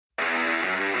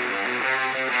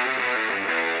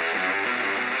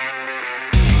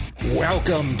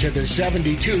Welcome to the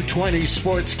 7220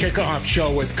 Sports Kickoff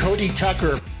Show with Cody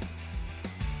Tucker.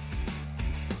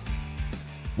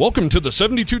 Welcome to the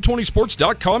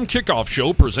 7220sports.com kickoff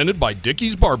show presented by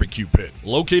Dickey's Barbecue Pit,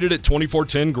 located at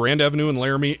 2410 Grand Avenue in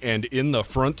Laramie and in the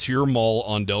Frontier Mall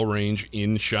on Del Range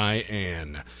in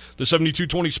Cheyenne. The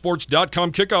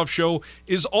 7220sports.com kickoff show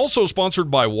is also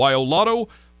sponsored by Wyo Lotto,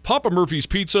 Papa Murphy's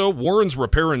Pizza, Warren's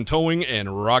Repair and Towing,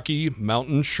 and Rocky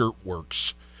Mountain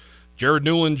Shirtworks. Jared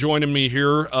Newland joining me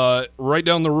here right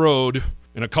down the road.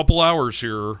 In a couple hours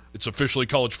here, it's officially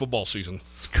college football season.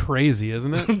 It's crazy,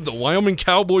 isn't it? The Wyoming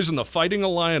Cowboys and the Fighting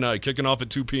Illini kicking off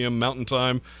at 2 p.m. Mountain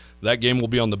Time. That game will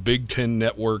be on the Big Ten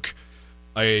Network.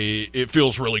 It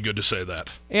feels really good to say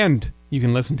that. And you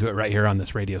can listen to it right here on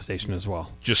this radio station as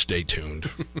well. Just stay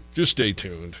tuned. Just stay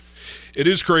tuned. It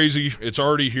is crazy. It's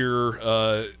already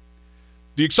here.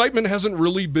 The excitement hasn't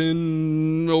really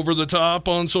been over the top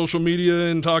on social media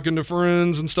and talking to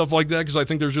friends and stuff like that because I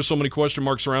think there's just so many question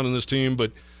marks surrounding this team.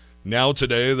 But now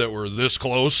today that we're this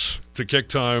close to kick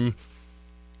time,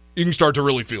 you can start to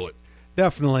really feel it.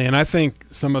 Definitely, and I think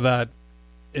some of that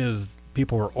is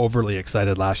people were overly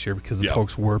excited last year because the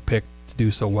Pokes were picked to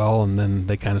do so well, and then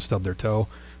they kind of stubbed their toe.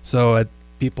 So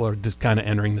people are just kind of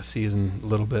entering the season a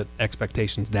little bit,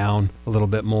 expectations down a little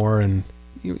bit more, and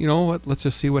you know what? Let's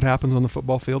just see what happens on the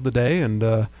football field today, and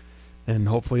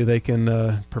hopefully they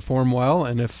can perform well.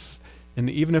 And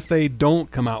even if they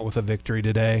don't come out with a victory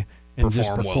today, and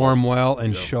perform well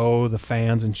and show the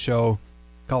fans and show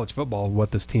college football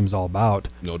what this team's all about,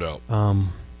 no doubt.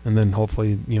 And then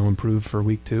hopefully improve for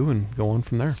week 2 and go on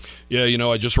from there. Yeah,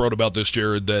 I just wrote about this,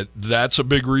 Jared. That's a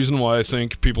big reason why I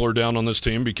think people are down on this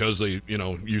team because they,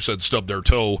 you said stub their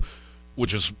toe,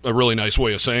 which is a really nice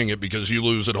way of saying it because you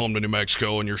lose at home to New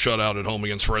Mexico and you're shut out at home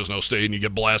against Fresno State and you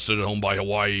get blasted at home by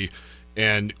Hawaii,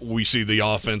 and we see the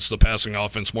offense, the passing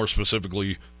offense more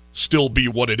specifically, still be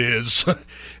what it is.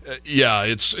 Yeah,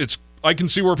 it's I can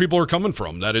see where people are coming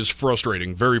from. That is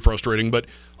frustrating, very frustrating. But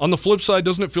on the flip side,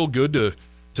 doesn't it feel good to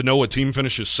know a team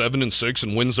finishes 7-6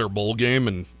 and wins their bowl game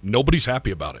and nobody's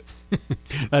happy about it?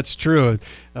 That's true.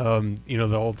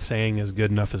 The old saying is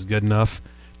good enough is good enough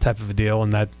type of a deal,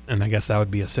 and I guess that would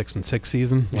be a 6-6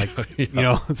 season, but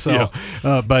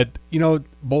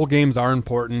bowl games are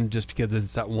important just because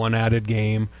it's that one added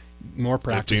game, more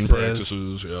practices, 15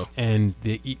 practices, and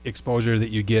the exposure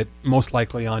that you get most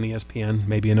likely on ESPN,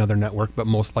 maybe another network, but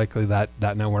most likely that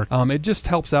network. It just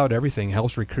helps out everything,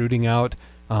 helps recruiting out.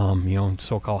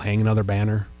 So-called hang another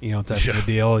banner, that's the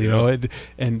deal,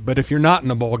 but if you're not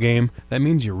in a bowl game, that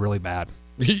means you're really bad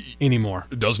anymore.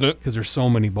 Doesn't it? Because there's so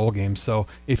many bowl games. So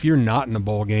if you're not in a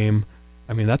bowl game,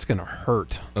 that's going to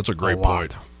hurt. That's a great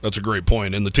point. That's a great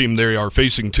point. And the team they are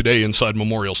facing today inside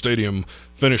Memorial Stadium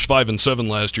finished 5-7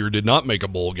 last year, did not make a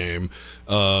bowl game.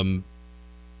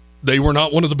 They were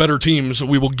not one of the better teams.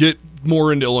 We will get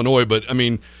more into Illinois, but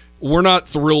we're not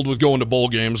thrilled with going to bowl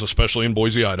games, especially in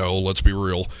Boise, Idaho. Let's be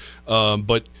real.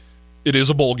 But it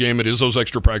is a bowl game. It is those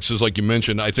extra practices like you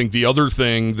mentioned. I think the other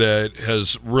thing that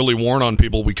has really worn on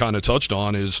people we kind of touched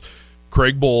on is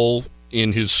Craig Bohl,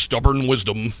 in his stubborn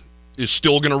wisdom, is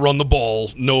still going to run the ball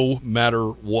no matter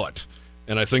what.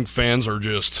 And I think fans are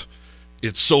just –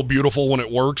 it's so beautiful when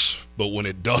it works, but when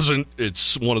it doesn't,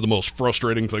 it's one of the most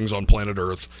frustrating things on planet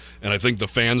Earth. And I think the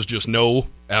fans just know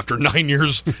after 9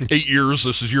 years, 8 years,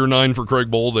 this is year 9 for Craig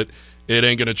Bohl, that it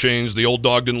ain't going to change. The old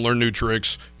dog didn't learn new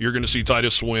tricks. You're going to see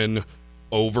Titus Swin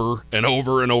over and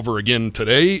over and over again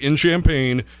today in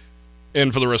Champaign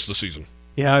and for the rest of the season.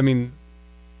 Yeah,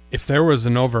 if there was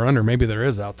an over-under, maybe there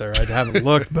is out there. I haven't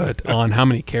looked, but on how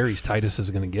many carries Titus is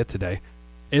going to get today,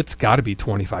 it's got to be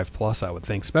 25 plus, I would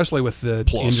think, especially with the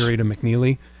injury to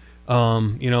McNeely.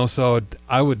 So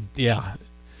I would,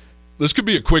 This could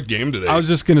be a quick game today. I was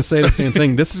just going to say the same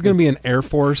thing. This is going to be an Air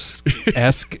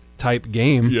Force-esque type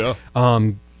game. Yeah.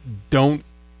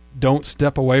 Don't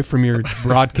step away from your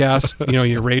broadcast,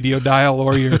 your radio dial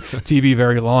or your TV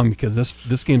very long because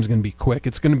this game's going to be quick.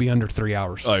 It's going to be under 3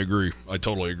 hours. I agree. I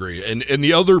totally agree. And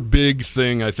the other big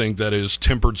thing I think that has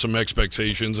tempered some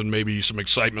expectations and maybe some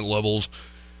excitement levels,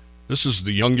 this is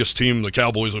the youngest team the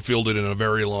Cowboys have fielded in a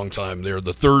very long time. They're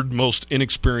the third most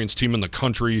inexperienced team in the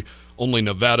country. Only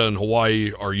Nevada and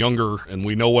Hawaii are younger, and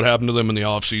we know what happened to them in the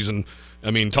offseason.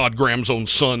 Todd Graham's own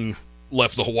son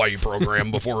left the Hawaii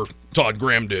program before Todd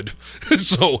Graham did.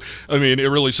 So,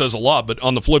 it really says a lot. But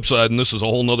on the flip side, and this is a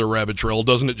whole nother rabbit trail,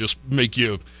 doesn't it just make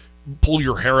you pull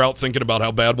your hair out thinking about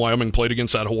how bad Wyoming played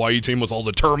against that Hawaii team with all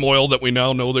the turmoil that we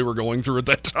now know they were going through at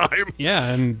that time? Yeah,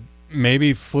 and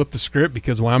maybe flip the script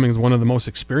because Wyoming's one of the most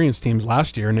experienced teams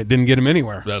last year, and it didn't get them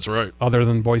anywhere. That's right. Other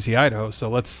than Boise, Idaho. So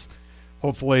let's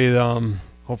hopefully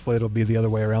hopefully it'll be the other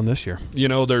way around this year. You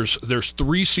know, there's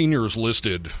 3 seniors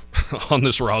listed on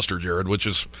this roster, Jared, which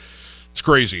is it's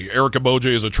crazy. Eric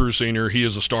Aboje is a true senior. He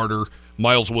is a starter.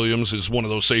 Miles Williams is one of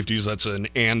those safeties that's an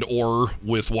and/or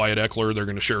with Wyatt Eckler. They're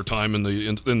going to share time in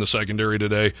the secondary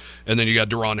today. And then you got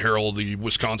Deron Harrell, the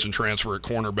Wisconsin transfer at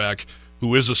cornerback,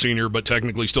 who is a senior but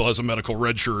technically still has a medical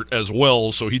red shirt as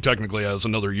well, so he technically has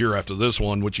another year after this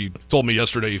one, which he told me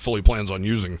yesterday he fully plans on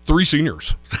using. 3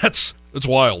 seniors. That's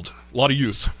wild. A lot of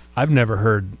youth. I've never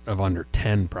heard of under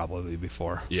 10 probably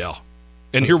before. Yeah.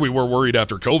 And here we were worried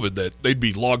after COVID that they'd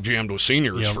be log-jammed with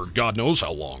seniors for God knows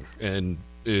how long, and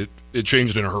it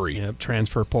changed in a hurry. Yep,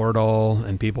 transfer portal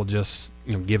and people just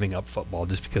giving up football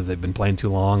just because they've been playing too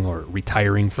long or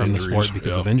retiring from injuries, the sport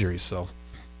because of injuries. So,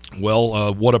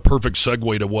 well, what a perfect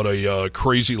segue to what a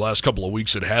crazy last couple of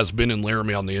weeks it has been in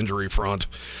Laramie on the injury front.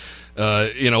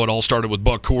 It all started with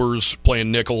Buck Coors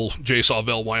playing nickel. Jay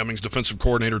Sawvell, Wyoming's defensive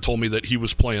coordinator, told me that he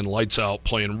was playing lights out,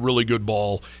 playing really good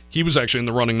ball. He was actually in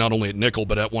the running not only at nickel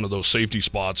but at one of those safety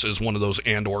spots as one of those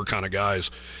and/or kind of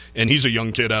guys. And he's a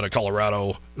young kid out of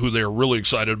Colorado who they're really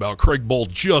excited about. Craig Bohl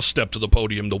just stepped to the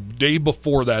podium the day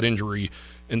before that injury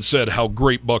and said how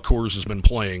great Buck Coors has been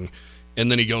playing.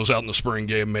 And then he goes out in the spring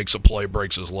game, makes a play,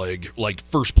 breaks his leg. Like,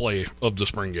 first play of the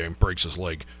spring game, breaks his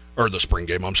leg. Or the spring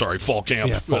game, I'm sorry, fall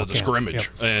camp, the scrimmage.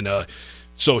 Yep. And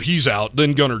so he's out.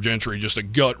 Then Gunnar Gentry, just a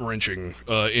gut-wrenching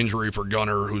injury for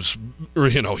Gunnar, who's,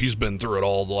 he's been through it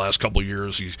all the last couple of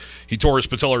years. He tore his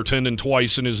patellar tendon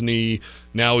twice in his knee.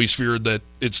 Now he's feared that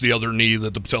it's the other knee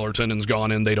that the patellar tendon's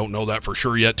gone in. They don't know that for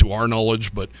sure yet, to our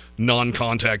knowledge, but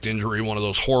non-contact injury, one of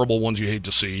those horrible ones you hate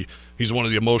to see. He's one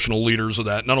of the emotional leaders of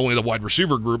that, not only the wide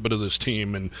receiver group, but of this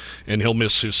team, and he'll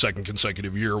miss his second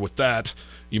consecutive year with that.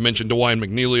 You mentioned DeWine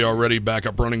McNeely already,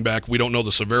 backup running back. We don't know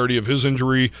the severity of his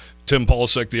injury. Tim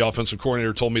Polasek, the offensive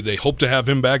coordinator, told me they hope to have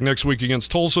him back next week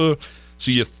against Tulsa.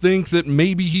 So you think that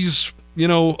maybe he's,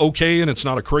 okay, and it's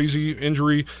not a crazy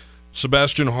injury.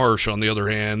 Sebastian Harsh, on the other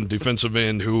hand, defensive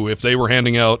end, who, if they were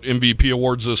handing out MVP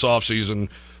awards this offseason,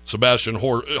 Sebastian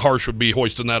Harsh would be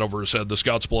hoisting that over his head. The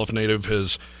Scottsbluff native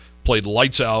has played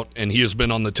lights out, and he has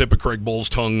been on the tip of Craig Bohl's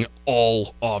tongue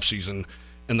all offseason.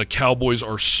 And the Cowboys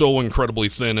are so incredibly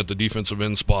thin at the defensive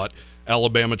end spot.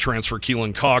 Alabama transfer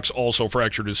Keelan Cox also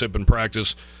fractured his hip in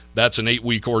practice. That's an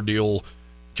 8-week ordeal.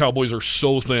 Cowboys are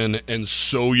so thin and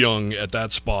so young at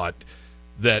that spot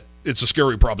that it's a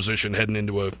scary proposition heading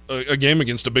into a game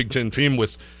against a Big Ten team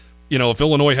with, if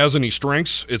Illinois has any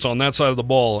strengths, it's on that side of the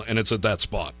ball, and it's at that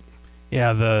spot.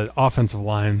 Yeah, the offensive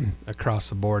line across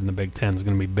the board in the Big Ten is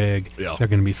going to be big. Yeah. They're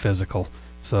going to be physical.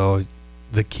 So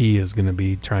the key is going to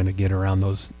be trying to get around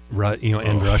those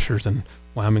end rushers, and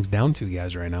Wyoming's down 2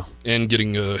 guys right now. And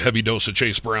getting a heavy dose of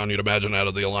Chase Brown, you'd imagine, out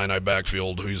of the Illini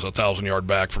backfield. He's a 1,000-yard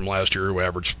back from last year who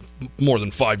averaged more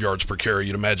than 5 yards per carry.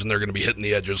 You'd imagine they're going to be hitting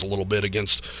the edges a little bit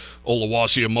against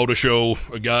Oluwasi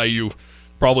Omotosho, a guy you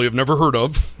probably have never heard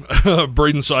of.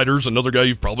 Braden Siders, another guy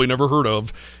you've probably never heard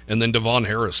of. And then Devon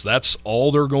Harris. That's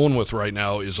all they're going with right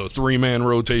now is a 3-man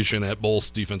rotation at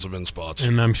both defensive end spots.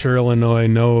 And I'm sure Illinois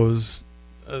knows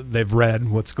they've read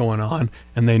what's going on,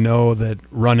 and they know that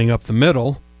running up the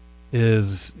middle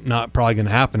is not probably going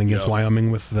to happen against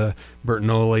Wyoming with the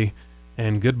Bertinoli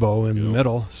and Goodbow in the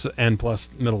middle, and plus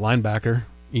middle linebacker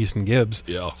Easton Gibbs.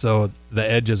 Yeah. So the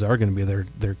edges are going to be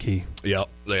their key. Yeah,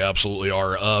 they absolutely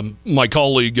are. My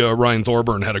colleague Ryan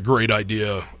Thorburn had a great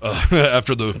idea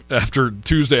after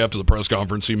Tuesday after the press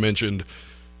conference. He mentioned,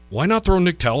 why not throw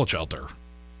Nick Talich out there?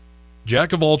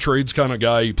 Jack of all trades kind of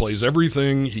guy. He plays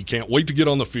everything. He can't wait to get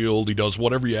on the field. He does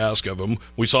whatever you ask of him.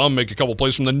 We saw him make a couple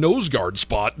plays from the nose guard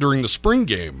spot during the spring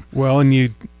game. Well, and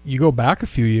you go back a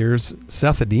few years,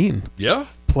 Seth Adine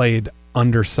played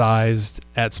undersized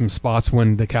at some spots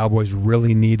when the Cowboys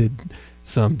really needed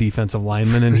some defensive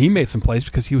linemen, and he made some plays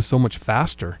because he was so much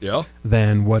faster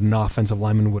than what an offensive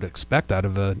lineman would expect out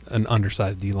of an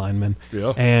undersized D lineman.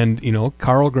 Yeah. And,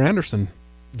 Carl Granderson,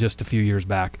 just a few years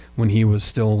back when he was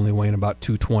still only weighing about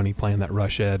 220 playing that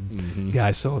rush ed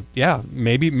guy. So,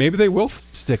 maybe they will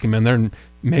stick him in there, and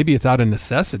maybe it's out of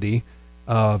necessity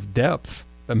of depth,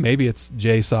 but maybe it's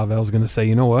Jay Sawvell's going to say,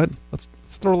 you know what, let's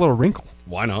throw a little wrinkle.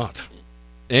 Why not?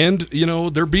 And,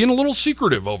 they're being a little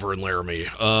secretive over in Laramie.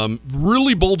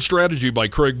 Really bold strategy by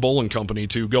Craig Bohl and company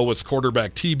to go with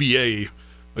quarterback TBA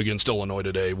against Illinois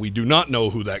today. We do not know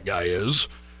who that guy is.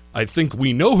 I think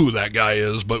we know who that guy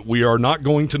is, but we are not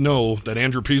going to know that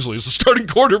Andrew Peasley is the starting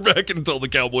quarterback until the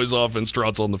Cowboys offense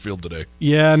trots on the field today.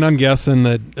 Yeah, and I'm guessing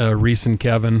that Reese and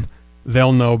Kevin,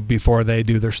 they'll know before they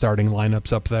do their starting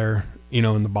lineups up there,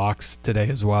 in the box today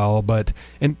as well. But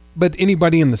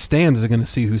anybody in the stands is going to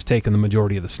see who's taking the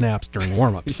majority of the snaps during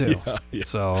warm-ups too. Yeah.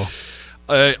 So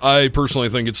I personally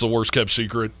think it's the worst kept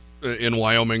secret in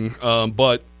Wyoming,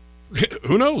 but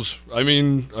who knows? I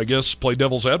mean, I guess play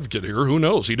devil's advocate here. Who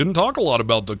knows? He didn't talk a lot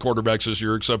about the quarterbacks this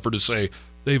year except for to say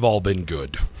they've all been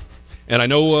good. And I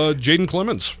know Jaden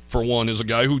Clemens, for one, is a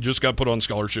guy who just got put on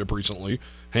scholarship recently.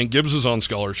 Hank Gibbs is on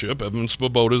scholarship. Evan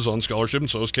Svoboda is on scholarship,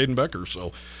 and so is Caden Becker.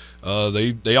 So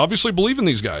they obviously believe in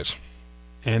these guys.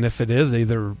 And if it is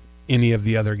either any of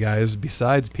the other guys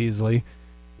besides Peasley,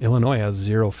 Illinois has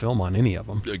zero film on any of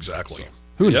them. Exactly. So,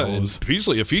 who knows? knows? And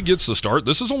Peasley, if he gets the start,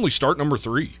 this is only start number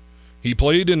 3. He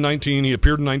played in 19. He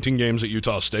appeared in 19 games at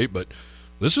Utah State, but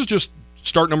this is just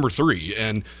start number 3.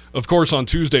 And, of course, on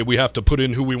Tuesday we have to put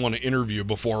in who we want to interview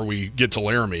before we get to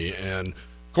Laramie. And,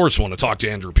 of course, want to talk to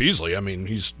Andrew Peasley. I mean,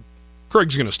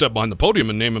 Craig's going to step behind the podium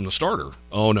and name him the starter.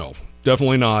 Oh, no,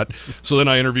 definitely not. So then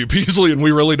I interview Peasley, and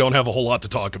we really don't have a whole lot to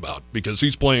talk about because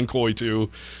he's playing coy too.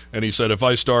 And he said, if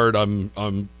I start, I'm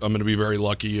going to be very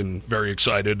lucky and very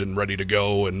excited and ready to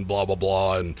go and blah, blah,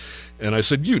 blah. And I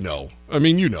said,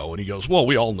 And he goes, well,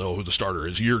 we all know who the starter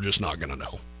is. You're just not going to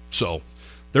know. So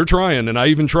they're trying, and I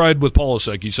even tried with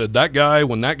Polasek. He said, that guy,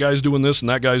 when that guy's doing this and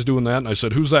that guy's doing that. And I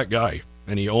said, who's that guy?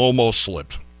 And he almost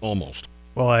slipped. Almost.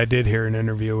 Well, I did hear an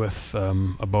interview with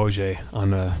Aboje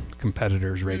on a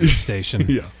competitor's radio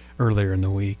station earlier in the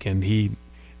week, and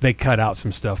they cut out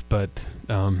some stuff, but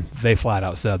they flat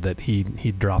out said that he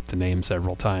dropped the name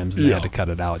several times, and they had to cut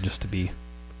it out just to be.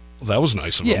 Well, that was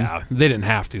nice of him. Yeah, they didn't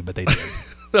have to, but they did.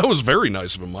 That was very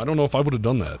nice of him. I don't know if I would have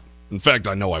done that. In fact,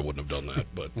 I know I wouldn't have done that.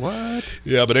 But what?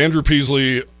 Yeah, but Andrew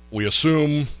Peasley, we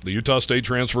assume the Utah State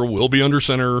transfer will be under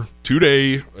center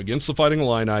today against the Fighting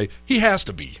Illini. He has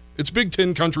to be. It's Big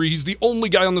Ten country. He's the only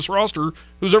guy on this roster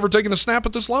who's ever taken a snap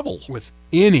at this level. With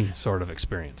any sort of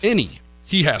experience.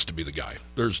 He has to be the guy.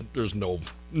 There's no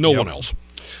one else.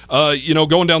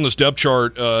 Going down this depth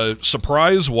chart,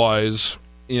 surprise-wise,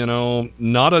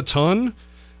 not a ton.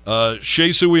 Shea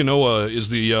Suinoa is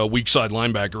the weak side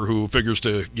linebacker who figures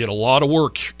to get a lot of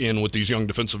work in with these young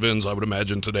defensive ends, I would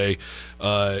imagine, today.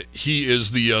 He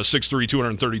is the 6'3",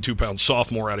 232-pound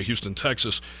sophomore out of Houston,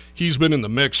 Texas. He's been in the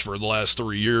mix for the last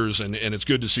 3 years, and it's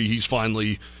good to see he's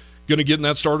finally going to get in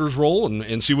that starter's role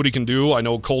and see what he can do. I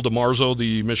know Cole DeMarzo,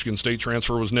 the Michigan State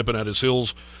transfer, was nipping at his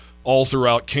heels all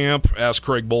throughout camp. Asked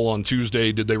Craig Bull on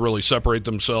Tuesday, did they really separate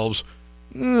themselves?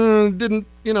 Didn't,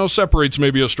 separate's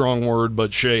maybe a strong word,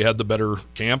 but Shea had the better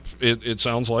camp, it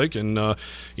sounds like. And, Cole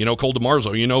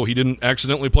DeMarzo, he didn't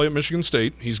accidentally play at Michigan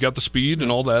State. He's got the speed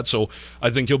and all that, so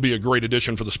I think he'll be a great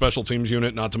addition for the special teams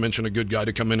unit, not to mention a good guy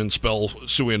to come in and spell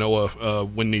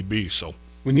Suinoa when need be. So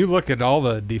when you look at all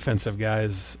the defensive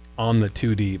guys on the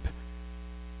 2 deep,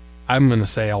 I'm going to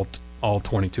say all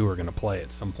 22 are going to play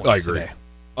at some point today.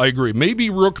 I agree. Maybe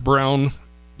Rook Brown,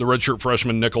 the redshirt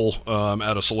freshman nickel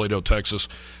out of Salado, Texas.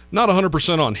 Not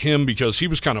 100% on him because he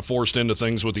was kind of forced into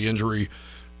things with the injury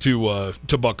to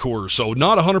Buck Coors. So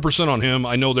not 100% on him.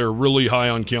 I know they're really high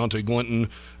on Keontae Glinton.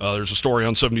 There's a story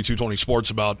on 7220 Sports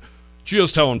about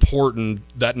just how important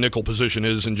that nickel position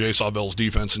is in Jay Sawville's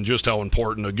defense and just how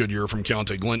important a good year from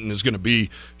Keontae Glinton is going to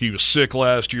be. He was sick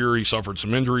last year. He suffered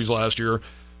some injuries last year.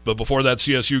 But before that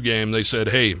CSU game, they said,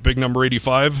 hey, big number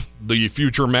 85, the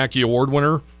future Mackey Award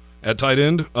winner at tight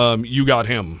end, you got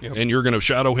him, and you're going to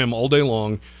shadow him all day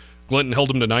long. Glinton held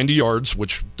him to 90 yards,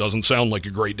 which doesn't sound like a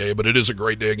great day, but it is a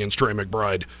great day against Trey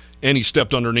McBride. And he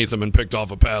stepped underneath him and picked off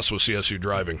a pass with CSU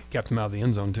driving. Kept him out of the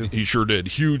end zone, too. He sure did.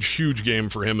 Huge game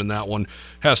for him in that one.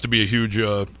 Has to be a huge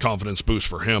confidence boost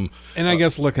for him. And I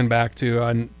guess looking back,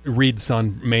 too, Reed's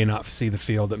son may not see the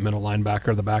field at middle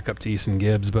linebacker, the backup to Easton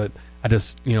Gibbs, but I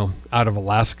just, out of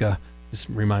Alaska, this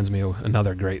reminds me of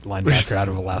another great linebacker out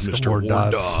of Alaska, Mr. Ward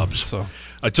Ward Dobbs. So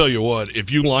I tell you what,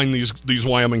 if you line these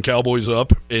Wyoming Cowboys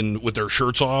up and with their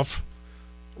shirts off,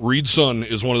 Reed's son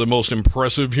is one of the most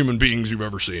impressive human beings you've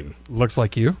ever seen. Looks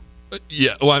like you?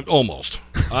 Yeah, well, almost.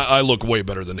 I look way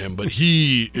better than him, but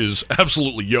he is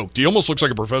absolutely yoked. He almost looks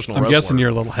like a professional wrestler. I'm guessing you're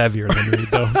a little heavier than Reed,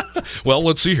 though. Well,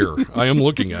 let's see here. I am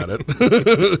looking at it.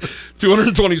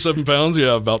 227 pounds.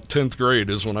 Yeah, about 10th grade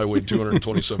is when I weighed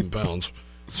 227 pounds.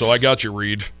 So I got you,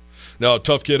 Reed. Now,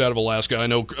 tough kid out of Alaska. I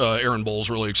know Aaron Bull's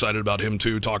really excited about him,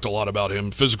 too. Talked a lot about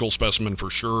him. Physical specimen for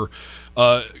sure.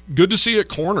 Good to see at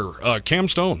corner. Cam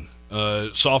Stone,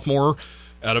 sophomore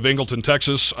out of Angleton,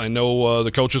 Texas. I know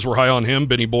the coaches were high on him.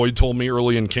 Benny Boyd told me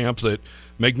early in camp that,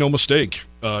 make no mistake,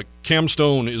 Cam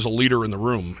Stone is a leader in the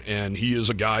room, and he is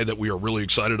a guy that we are really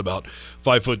excited about.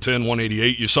 5'10",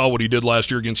 188. You saw what he did last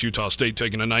year against Utah State,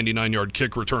 taking a 99-yard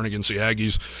kick return against the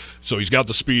Aggies. So he's got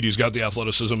the speed, he's got the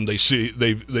athleticism.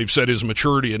 They've said his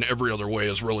maturity in every other way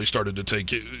has really started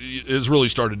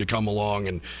to come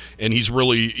along, and he's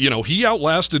really, he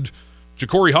outlasted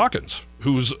Ja'Cory Hawkins,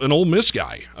 who's an Ole Miss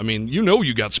guy. I mean,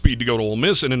 you got speed to go to Ole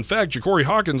Miss, and in fact, Ja'Cory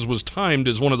Hawkins was timed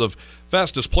as one of the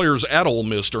fastest players at Ole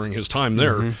Miss during his time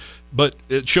there. But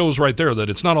it shows right there that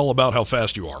it's not all about how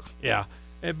fast you are. Yeah.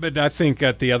 But I think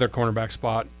at the other cornerback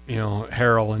spot,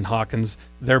 Harrell and Hawkins,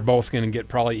 they're both going to get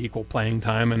probably equal playing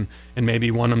time, and maybe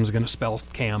one of them's going to spell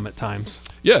Cam at times.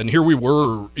 Yeah, and here we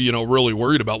were, really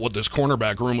worried about what this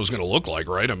cornerback room was going to look like,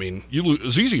 right? I mean,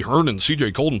 ZZ Hearn and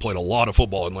C.J. Colden played a lot of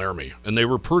football in Laramie, and they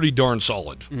were pretty darn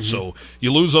solid. So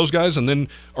you lose those guys, and then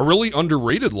a really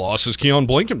underrated loss is Keon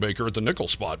Blankenbaker at the nickel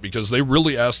spot, because they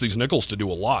really asked these nickels to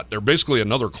do a lot. They're basically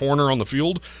another corner on the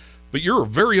field, but you're a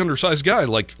very undersized guy,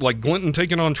 like Glinton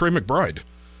taking on Trey McBride.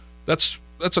 That's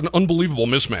an unbelievable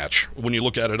mismatch when you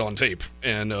look at it on tape.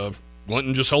 And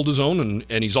Glinton just held his own,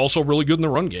 and he's also really good in the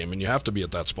run game, and you have to be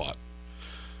at that spot.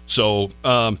 So,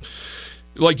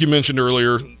 like you mentioned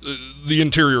earlier, the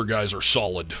interior guys are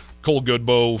solid. Cole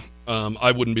Goodbow,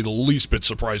 I wouldn't be the least bit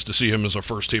surprised to see him as a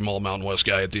first-team All-Mountain West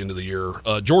guy at the end of the year.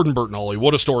 Jordan Bertinelli,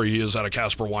 what a story he is out of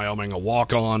Casper, Wyoming, a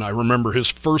walk-on. I remember his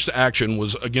first action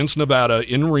was against Nevada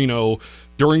in Reno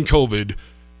during COVID,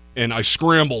 and I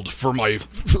scrambled for my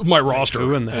roster.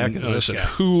 Who in the heck is this guy? guy?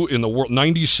 Who in the world?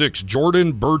 96,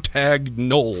 Jordan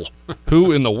Bertagnol.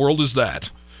 Who in the world is that?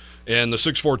 And the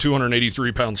 6'4",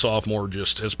 283-pound sophomore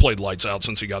just has played lights out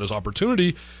since he got his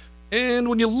opportunity. And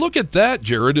when you look at that,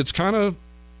 Jared, it's kind of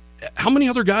how many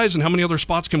other guys and how many other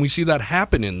spots can we see that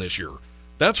happen in this year?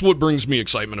 That's what brings me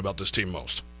excitement about this team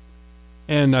most.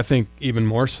 And I think even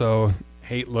more so,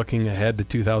 hate looking ahead to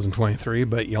 2023,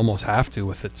 but you almost have to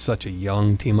with such a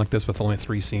young team like this with only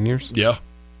 3 seniors. Yeah.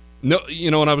 No,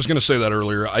 and I was going to say that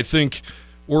earlier. I think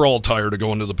we're all tired of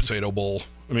going to the Potato Bowl.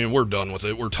 I mean, we're done with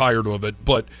it. We're tired of it.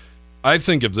 But I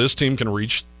think if this team can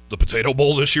reach the Potato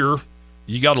Bowl this year,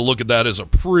 you got to look at that as a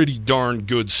pretty darn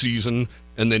good season.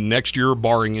 And then next year,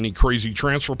 barring any crazy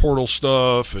transfer portal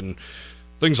stuff and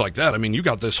things like that, I mean, you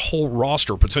got this whole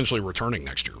roster potentially returning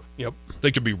next year. Yep.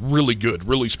 They could be really good,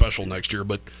 really special next year.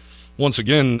 But once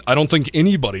again, I don't think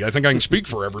anybody, I think I can speak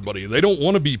for everybody, they don't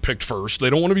want to be picked first. They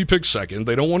don't want to be picked second.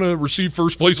 They don't want to receive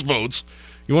first place votes.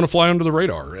 You want to fly under the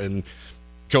radar. And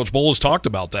Coach Bowl has talked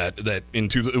about that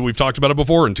we've talked about it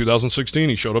before. In 2016,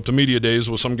 he showed up to media days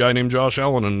with some guy named Josh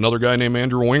Allen and another guy named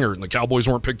Andrew Wingert, and the Cowboys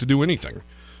weren't picked to do anything.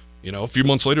 A few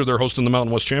months later, they're hosting the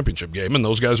Mountain West Championship game, and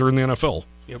those guys are in the NFL.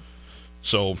 Yep.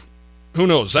 So who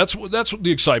knows? That's what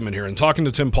the excitement here. And talking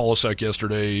to Tim Polasek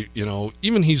yesterday,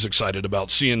 even he's excited about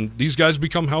seeing these guys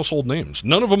become household names.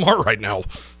 None of them are right now.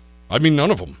 I mean, none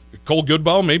of them. Cole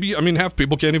Goodbow, maybe. I mean, half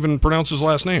people can't even pronounce his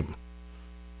last name.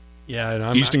 Yeah,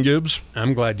 and Easton Gibbs.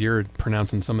 I'm glad you're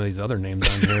pronouncing some of these other names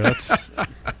on here. That's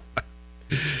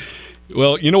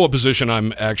Well, you know what position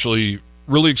I'm actually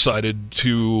really excited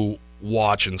to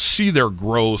watch and see their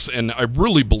growth, and I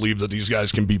really believe that these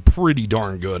guys can be pretty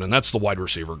darn good, and that's the wide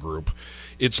receiver group.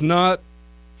 It's not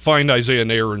find Isaiah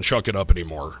Nair and chuck it up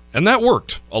anymore, and that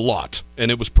worked a lot, and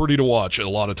it was pretty to watch a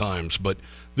lot of times, but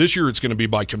this year it's going to be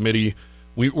by committee.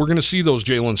 We're going to see those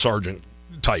Jalen Sargent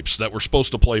types that were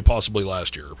supposed to play possibly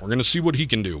last year. We're going to see what he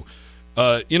can do.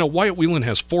 Wyatt Whelan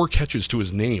has 4 catches to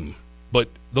his name, but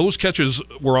those catches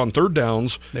were on third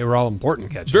downs. They were all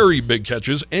important catches. Very big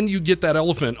catches, and you get that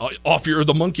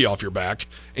the monkey off your back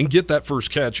and get that first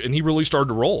catch, and he really started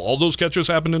to roll. All those catches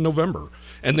happened in November,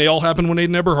 and they all happened when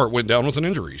Aiden Eberhardt went down with an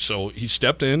injury. So he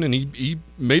stepped in, and he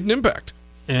made an impact.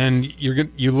 And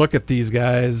you look at these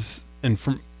guys, and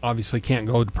obviously can't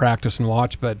go to practice and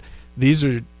watch, but these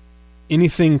are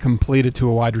anything completed to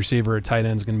a wide receiver or tight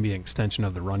end is going to be an extension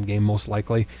of the run game, most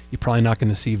likely. You're probably not going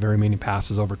to see very many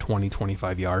passes over 20,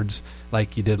 25 yards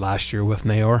like you did last year with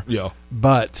Naor. Yeah.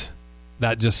 But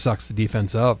that just sucks the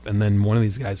defense up, and then one of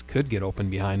these guys could get open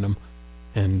behind them.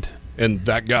 And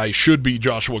that guy should be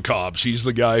Joshua Cobbs. He's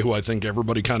the guy who I think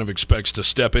everybody kind of expects to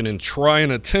step in and try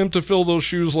and attempt to fill those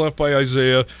shoes left by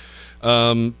Isaiah.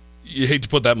 You hate to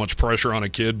put that much pressure on a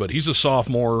kid, but he's a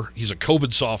sophomore. He's a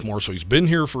COVID sophomore, so he's been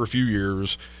here for a few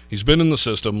years. He's been in the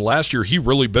system. Last year, he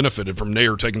really benefited from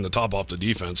Nair taking the top off the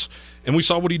defense, and we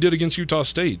saw what he did against Utah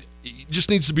State. He just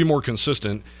needs to be more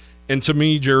consistent. And to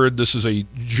me, Jared, this is a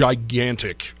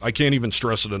gigantic, I can't even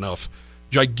stress it enough,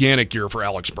 gigantic year for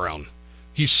Alex Brown.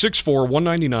 He's 6'4",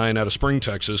 199 out of Spring,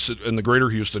 Texas, in the greater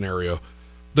Houston area.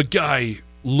 The guy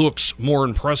looks more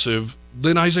impressive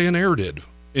than Isaiah Nair did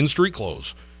in street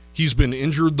clothes. He's been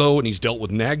injured, though, and he's dealt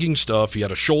with nagging stuff. He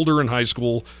had a shoulder in high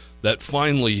school that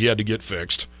finally he had to get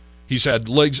fixed. He's had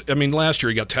legs. I mean, last year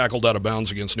he got tackled out of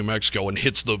bounds against New Mexico and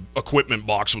hits the equipment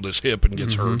box with his hip and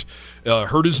gets hurt.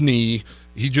 Hurt his knee.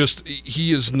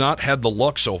 He has not had the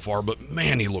luck so far, but,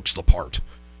 man, he looks the part.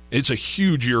 It's a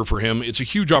huge year for him. It's a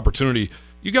huge opportunity.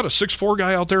 You got a 6'4"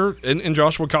 guy out there, and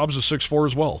Joshua Cobb's a 6'4"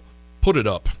 as well. Put it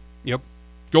up. Yep.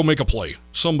 Go make a play.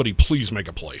 Somebody please make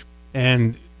a play.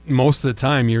 And most of the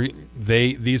time,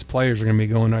 these players are going to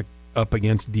be going up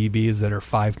against DBs that are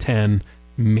 5'10",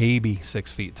 maybe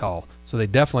 6 feet tall. So they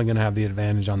definitely going to have the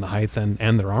advantage on the height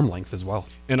and their arm length as well.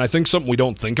 And I think something we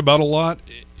don't think about a lot,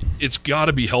 it's got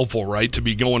to be helpful, right, to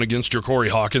be going against Ja'Cory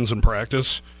Hawkins in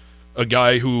practice, a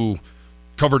guy who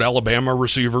covered Alabama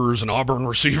receivers and Auburn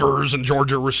receivers and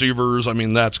Georgia receivers. I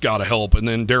mean, that's got to help. And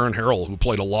then Darren Harrell, who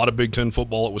played a lot of Big Ten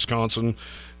football at Wisconsin,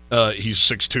 he's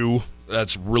 6'2".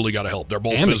 That's really got to help. They're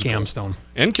both physical.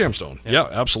 And Cam Stone. Yeah,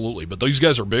 absolutely. But these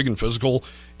guys are big and physical.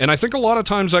 And I think a lot of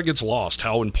times that gets lost,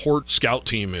 how important scout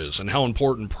team is and how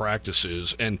important practice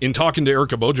is. And in talking to Eric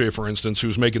Aboje, for instance,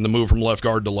 who's making the move from left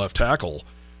guard to left tackle,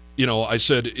 I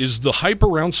said, is the hype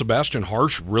around Sebastian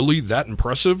Harsh really that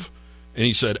impressive? And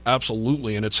he said,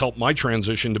 absolutely, and it's helped my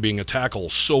transition to being a tackle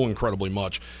so incredibly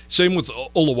much. Same with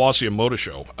Oluwasi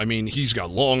Omotosho. I mean, he's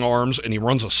got long arms, and he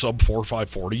runs a sub-4.5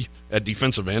 40 at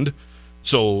defensive end.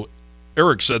 So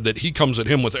Eric said that he comes at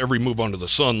him with every move under the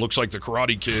sun, looks like the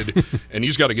Karate Kid, and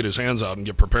he's got to get his hands out and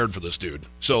get prepared for this dude.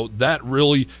 So that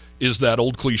really is that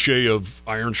old cliche of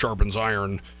iron sharpens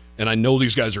iron. And I know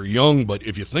these guys are young, but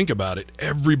if you think about it,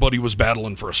 everybody was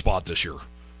battling for a spot this year.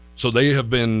 So they have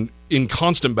been in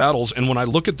constant battles. And when I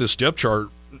look at this depth chart,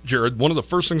 Jared, one of the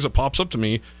first things that pops up to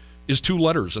me is 2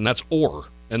 letters, and that's or.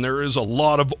 And there is a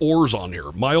lot of ors on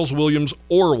here. Miles Williams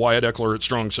or Wyatt Eckler at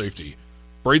strong safety.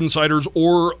 Braden Siders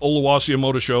or Oluwasi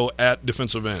Omotosho at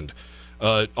defensive end.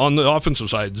 On the offensive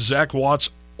side, Zach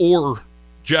Watts or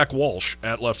Jack Walsh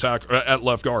at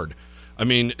left guard. I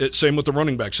mean, same with the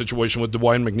running back situation with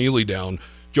DeWine McNeely down.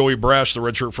 Joey Brash, the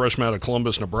redshirt freshman out of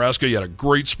Columbus, Nebraska, he had a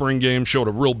great spring game, showed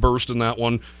a real burst in that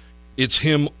one. It's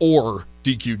him or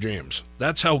DQ James.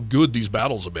 That's how good these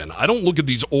battles have been. I don't look at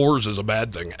these ors as a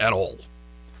bad thing at all.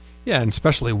 Yeah, and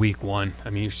especially week 1. I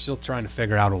mean, you're still trying to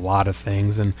figure out a lot of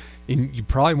things, and you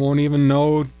probably won't even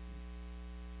know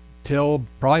till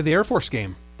probably the Air Force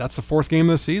game. That's the 4th game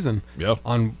of the season. Yep.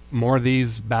 On more of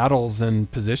these battles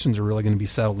and positions are really going to be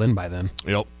settled in by then.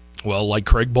 Yep. Well, like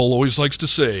Craig Bull always likes to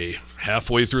say,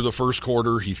 halfway through the first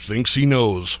quarter, he thinks he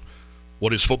knows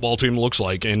what his football team looks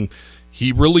like. And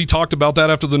he really talked about that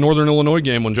after the Northern Illinois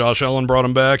game when Josh Allen brought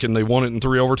him back and they won it in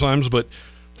 3 overtimes. But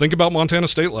think about Montana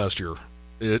State last year.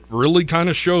 It really kind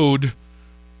of showed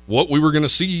what we were going to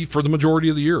see for the majority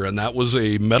of the year, and that was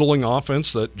a meddling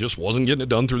offense that just wasn't getting it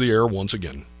done through the air once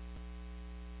again.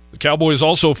 The Cowboys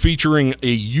also featuring a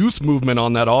youth movement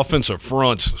on that offensive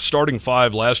front. Starting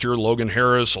 5 last year, Logan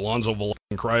Harris, Alonzo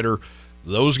Kreider.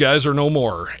 Those guys are no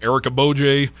more. Eric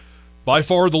Aboje, by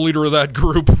far the leader of that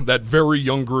group, that very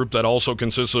young group that also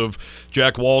consists of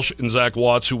Jack Walsh and Zach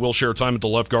Watts, who will share time at the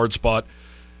left guard spot.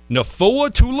 Nafoa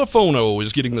Tulafono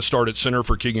is getting the start at center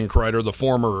for Keegan Kreider, the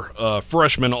former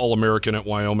freshman All-American at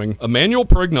Wyoming. Emmanuel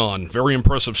Pregnon, very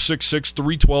impressive 6'6",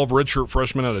 312 redshirt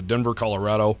freshman out of Denver,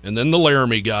 Colorado. And then the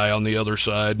Laramie guy on the other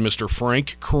side, Mr.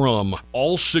 Frank Crum.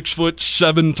 All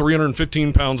 6'7",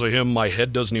 315 pounds of him. My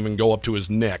head doesn't even go up to his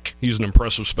neck. He's an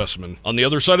impressive specimen. On the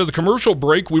other side of the commercial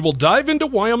break, we will dive into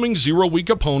Wyoming's 0-week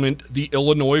opponent, the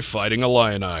Illinois Fighting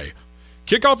Illini.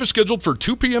 Kickoff is scheduled for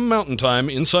 2 p.m. Mountain Time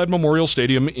inside Memorial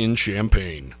Stadium in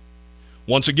Champaign.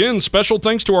 Once again, special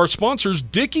thanks to our sponsors,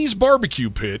 Dickey's Barbecue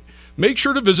Pit. Make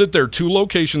sure to visit their 2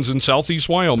 locations in southeast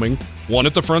Wyoming, one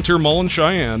at the Frontier Mall in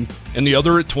Cheyenne, and the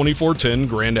other at 2410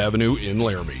 Grand Avenue in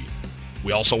Laramie.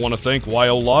 We also want to thank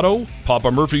YO Lotto,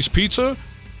 Papa Murphy's Pizza,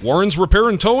 Warren's Repair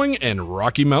and Towing, and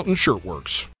Rocky Mountain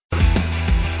Shirtworks.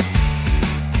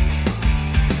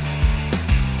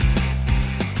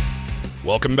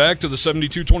 Welcome back to the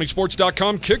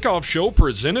 7220sports.com kickoff show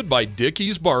presented by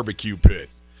Dickey's Barbecue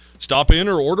Pit. Stop in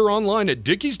or order online at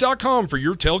dickeys.com for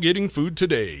your tailgating food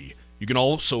today. You can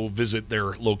also visit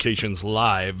their locations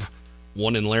live,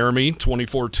 one in Laramie,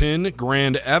 2410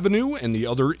 Grand Avenue, and the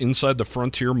other inside the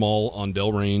Frontier Mall on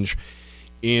Del Range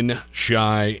in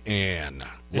Cheyenne.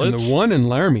 And the one in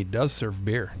Laramie does serve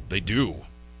beer. They do.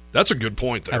 That's a good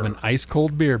point there. Have an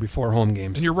ice-cold beer before home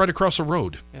games. And you're right across the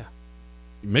road. Yeah.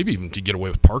 Maybe even could get away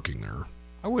with parking there.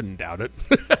 I wouldn't doubt it.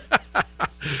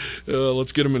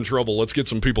 Let's get them in trouble. Let's get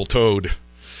some people towed.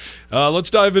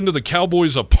 Let's dive into the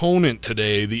Cowboys' opponent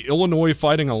today, the Illinois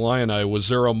Fighting Illini. Was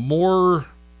there a more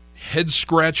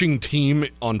head-scratching team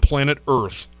on planet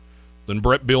Earth than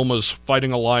Brett Bielema's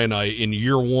Fighting Illini in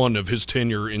year 1 of his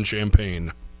tenure in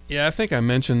Champaign? Yeah, I think I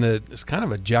mentioned that it's kind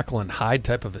of a Jekyll and Hyde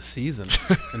type of a season.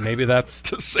 And maybe that's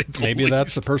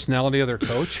that's the personality of their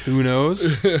coach. Who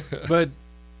knows? But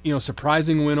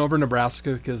surprising win over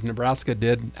Nebraska because Nebraska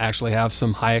did actually have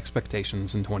some high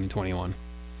expectations in 2021.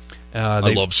 I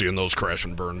love seeing those crash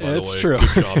and burn, by the way. It's true.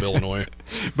 Good job, Illinois.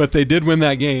 But they did win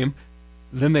that game.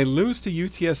 Then they lose to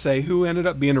UTSA, who ended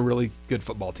up being a really good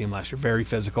football team last year. Very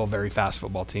physical, very fast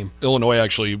football team. Illinois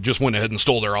actually just went ahead and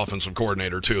stole their offensive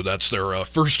coordinator, too. That's their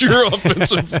first-year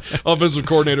offensive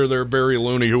coordinator there, Barry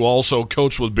Looney, who also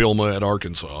coached with Bielema at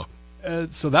Arkansas.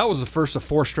 So that was the first of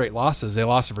 4 straight losses. They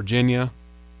lost to Virginia,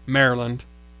 Maryland,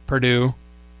 Purdue,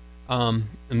 and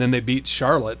then they beat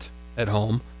Charlotte at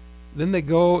home. Then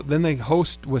they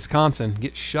host Wisconsin,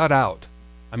 get shut out.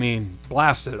 I mean,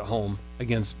 blasted at home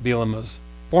against Bielema's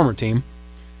former team.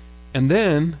 And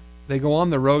then they go on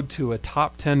the road to a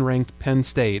top 10 ranked Penn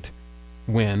State,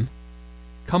 win,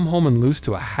 come home and lose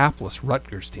to a hapless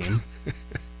Rutgers team,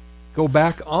 go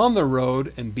back on the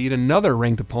road and beat another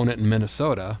ranked opponent in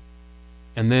Minnesota,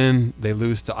 and then they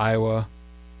lose to Iowa,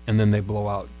 and then they blow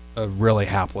out a really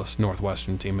hapless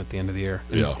Northwestern team at the end of the year.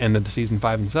 Yeah. Ended the season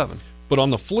 5-7. But on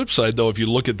the flip side, though, if you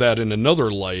look at that in another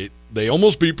light, they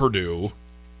almost beat Purdue.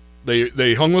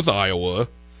 They hung with Iowa.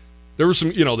 There was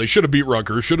some, they should have beat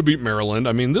Rutgers, should have beat Maryland.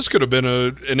 I mean, this could have been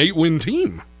an 8-win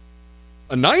team,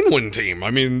 a 9-win team. I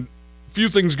mean, few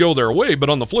things go their way, but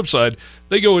on the flip side,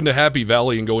 they go into Happy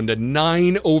Valley and go into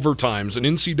 9 overtimes, an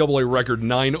NCAA record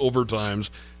 9 overtimes,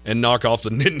 and knock off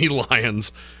the Nittany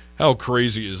Lions. How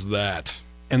crazy is that?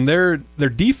 And their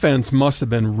defense must have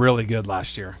been really good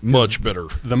last year. Much better.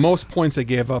 The most points they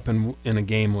gave up in a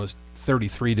game was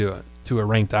 33 to a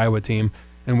ranked Iowa team.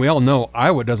 And we all know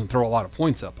Iowa doesn't throw a lot of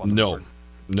points up on the board.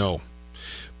 No.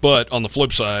 But on the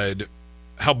flip side,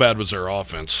 how bad was their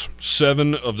offense?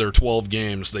 7 of their 12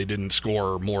 games, they didn't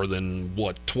score more than,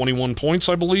 21 points,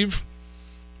 I believe?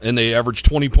 And they averaged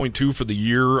 20.2 for the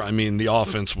year. I mean, the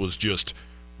offense was just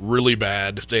really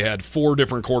bad. They had 4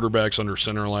 different quarterbacks under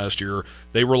center last year.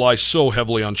 They rely so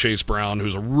heavily on Chase Brown,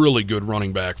 who's a really good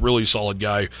running back, really solid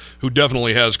guy, who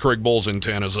definitely has Craig Bull's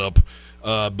antennas up.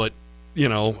 But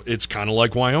it's kind of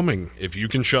like Wyoming. If you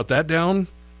can shut that down,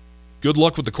 good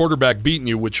luck with the quarterback beating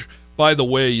you, which, by the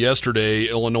way, yesterday,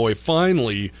 Illinois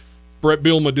finally, Brett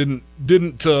Bielema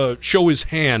didn't show his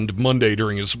hand Monday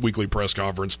during his weekly press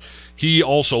conference. He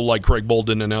also, like Craig Bull,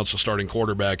 didn't announce a starting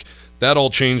quarterback. That all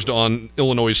changed on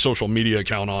Illinois' social media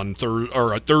account on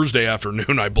Thursday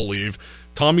afternoon, I believe.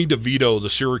 Tommy DeVito, the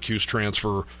Syracuse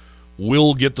transfer,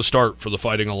 will get the start for the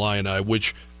Fighting Illini,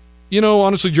 which,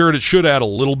 honestly, Jared, it should add a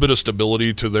little bit of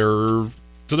stability to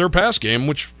their pass game,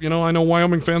 which, I know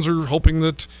Wyoming fans are hoping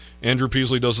that Andrew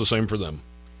Peasley does the same for them.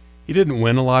 He didn't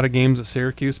win a lot of games at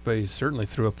Syracuse, but he certainly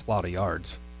threw up a lot of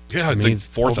yards. Yeah, I think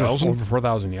 4,000. Over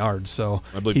 4,000 yards, so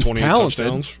I believe he's 28 talented.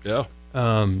 touchdowns. Yeah.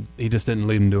 He just didn't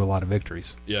lead him to a lot of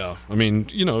victories. Yeah, I mean,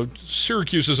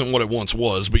 Syracuse isn't what it once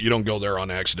was, but you don't go there on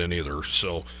accident either.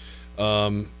 So,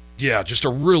 just a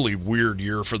really weird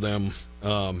year for them.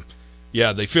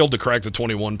 They failed to crack the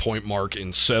 21-point mark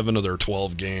in 7 of their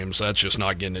 12 games. That's just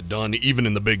not getting it done. Even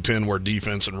in the Big Ten, where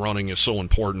defense and running is so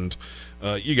important,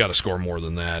 you got to score more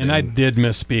than that. And I did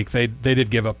misspeak. They did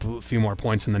give up a few more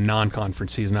points in the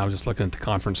non-conference season. I was just looking at the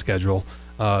conference schedule.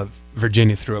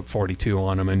 Virginia threw up 42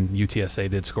 on them, and UTSA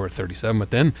did score 37. But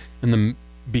then in the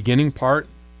beginning part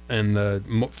and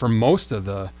for most of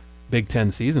the Big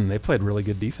Ten season, they played really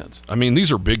good defense. I mean,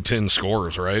 these are Big Ten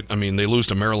scores, right? I mean, they lose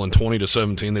to Maryland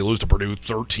 20-17. They lose to Purdue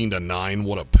 13-9.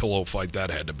 What a pillow fight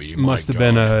that had to be. Must have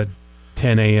been a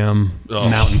 10 a.m.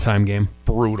 Mountain Time game.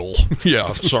 Brutal.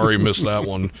 Yeah, sorry, missed that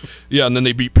one. Yeah, and then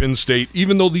they beat Penn State.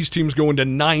 Even though these teams go into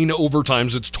 9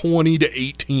 overtimes, it's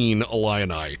 20-18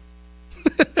 Illini.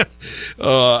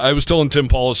 I was telling Tim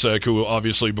Polasek, who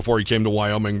obviously before he came to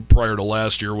Wyoming prior to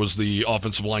last year was the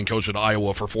offensive line coach at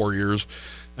Iowa for 4 years.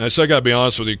 And I said, I got to be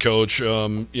honest with you, Coach.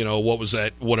 What was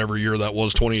that, whatever year that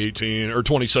was, 2018 or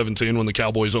 2017 when the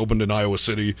Cowboys opened in Iowa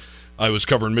City. I was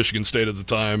covering Michigan State at the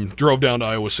time, drove down to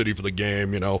Iowa City for the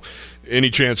game. Any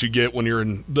chance you get when you're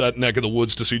in that neck of the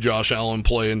woods to see Josh Allen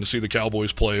play and to see the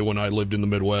Cowboys play when I lived in the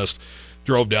Midwest.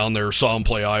 Drove down there, saw him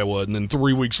play Iowa, and then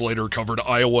 3 weeks later covered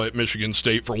Iowa at Michigan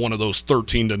State for one of those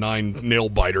 13-9 nail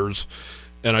biters.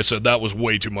 And I said, that was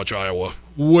way too much Iowa.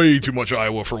 Way too much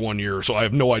Iowa for 1 year, so I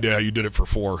have no idea how you did it for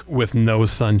 4. With no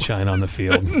sunshine on the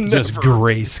field. Just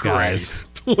gray skies.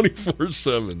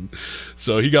 24/7.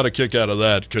 So he got a kick out of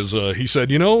that because he said,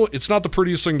 it's not the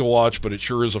prettiest thing to watch, but it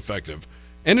sure is effective.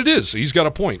 And it is. He's got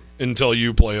a point. Until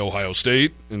you play Ohio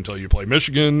State, until you play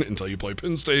Michigan, until you play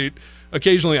Penn State.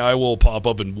 Occasionally I will pop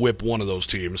up and whip one of those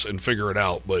teams and figure it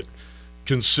out, but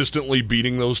consistently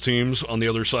beating those teams on the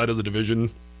other side of the division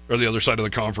or the other side of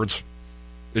the conference,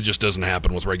 It just doesn't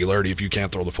happen with regularity if you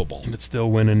can't throw the football. But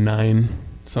still winning 9,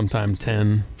 sometime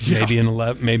 10,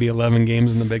 maybe 11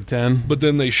 games in the Big Ten. But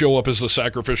then they show up as the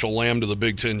sacrificial lamb to the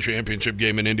Big Ten championship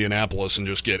game in Indianapolis and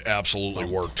just get absolutely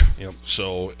worked. Yep.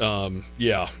 So,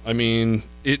 I mean,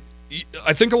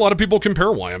 I think a lot of people compare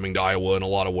Wyoming to Iowa in a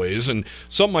lot of ways, and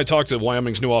something I talked to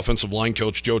Wyoming's new offensive line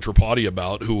coach, Joe Tripodi,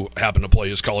 about, who happened to play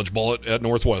his college ball at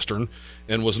Northwestern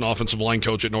and was an offensive line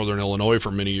coach at Northern Illinois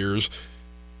for many years.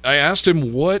 I asked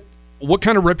him what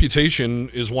kind of reputation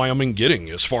is Wyoming getting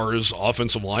as far as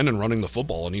offensive line and running the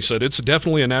football, and he said it's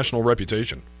definitely a national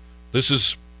reputation. This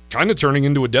is kind of turning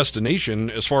into a destination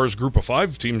as far as Group of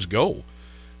 5 teams go.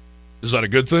 Is that a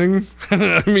good thing?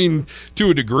 I mean, to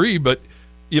a degree, but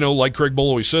like Craig Bohl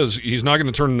always says, he's not going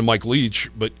to turn into Mike Leach,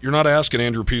 but you're not asking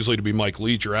Andrew Peasley to be Mike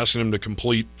Leach. You're asking him to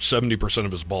complete 70%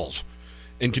 of his balls.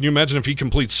 And can you imagine if he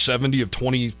completes 70 of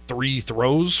 23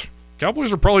 throws?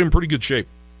 Cowboys are probably in pretty good shape.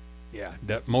 Yeah,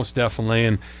 most definitely.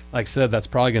 And like I said, that's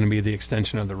probably going to be the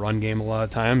extension of the run game a lot of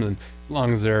times. And as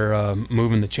long as they're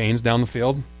moving the chains down the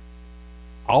field,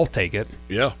 I'll take it.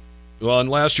 Yeah. Well, and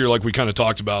last year, like we kind of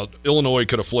talked about, Illinois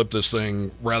could have flipped this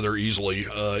thing rather easily.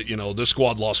 This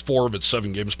squad lost 4 of its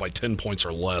 7 games by 10 points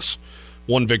or less.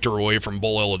 1 victory away from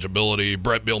bowl eligibility.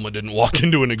 Brett Bielema didn't walk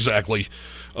into an exactly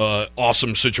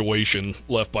awesome situation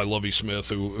left by Lovie Smith,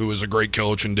 who is a great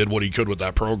coach and did what he could with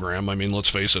that program. I mean, let's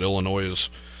face it, Illinois is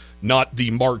not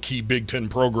the marquee Big Ten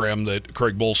program that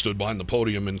Craig Bohl stood behind the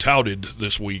podium and touted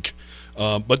this week.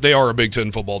 But they are a Big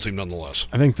Ten football team nonetheless.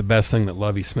 I think the best thing that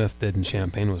Lovie Smith did in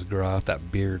Champaign was grow out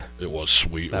that beard. It was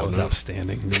sweet. That was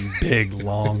outstanding. The big,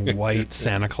 long, white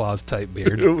Santa Claus type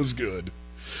beard. It was good.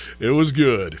 It was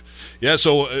good. Yeah.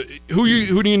 So, who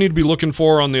do you need to be looking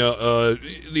for on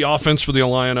the offense for the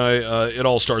Illini? It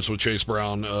all starts with Chase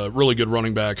Brown, really good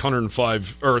running back,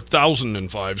 1,005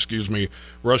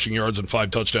 rushing yards and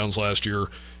 5 touchdowns last year.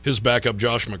 His backup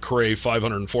Josh McCray,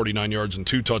 549 yards and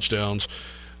 2 touchdowns.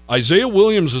 Isaiah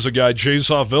Williams is a guy Jay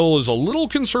Saville is a little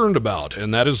concerned about,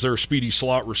 and that is their speedy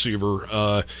slot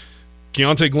receiver.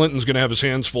 Keontae Glinton's going to have his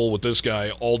hands full with this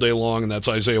guy all day long, and that's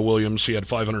Isaiah Williams. He had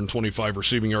 525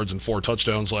 receiving yards and 4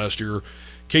 touchdowns last year.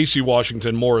 Casey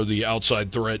Washington, more of the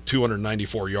outside threat,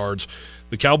 294 yards.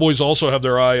 The Cowboys also have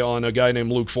their eye on a guy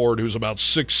named Luke Ford, who's about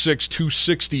 6'6",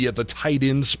 260 at the tight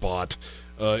end spot.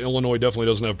 Illinois definitely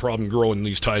doesn't have a problem growing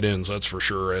these tight ends, that's for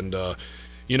sure. And,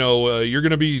 you're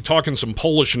going to be talking some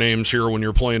Polish names here when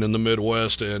you're playing in the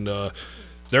Midwest, and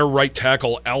their right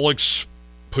tackle, Alex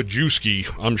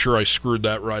Pajewski, I'm sure I screwed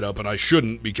that right up, and I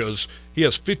shouldn't, because he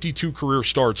has 52 career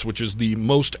starts, which is the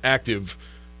most active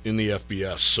in the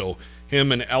FBS. So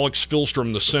him and Alex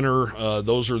Filstrom, the center,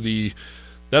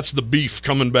 that's the beef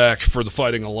coming back for the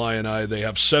Fighting Illini. They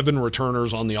have 7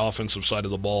 returners on the offensive side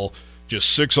of the ball, just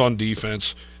 6 on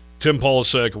defense. Tim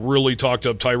Polasek really talked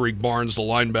up Tyreek Barnes, the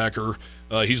linebacker.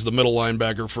 He's the middle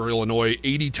linebacker for Illinois.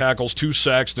 80 tackles, 2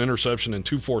 sacks, an interception, and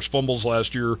 2 forced fumbles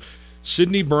last year.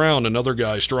 Sidney Brown, another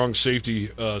guy, strong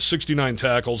safety, 69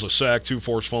 tackles, a sack, 2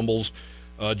 forced fumbles.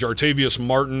 Jartavius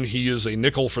Martin, he is a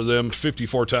nickel for them,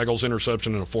 54 tackles,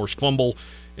 interception, and a forced fumble.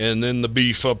 And then the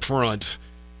beef up front,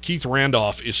 Keith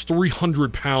Randolph is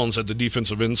 300 pounds at the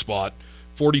defensive end spot,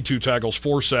 42 tackles,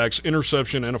 4 sacks,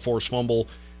 interception, and a forced fumble.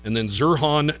 And then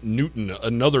Zerhan Newton,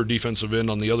 another defensive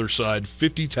end on the other side,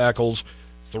 50 tackles,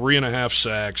 3.5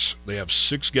 sacks. They have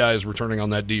 6 guys returning on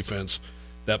that defense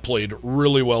that played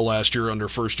really well last year under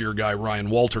first-year guy Ryan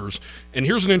Walters. And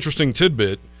here's an interesting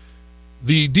tidbit.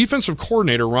 The defensive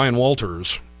coordinator, Ryan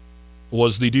Walters,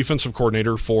 was the defensive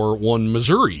coordinator for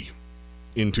Missouri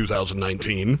in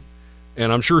 2019.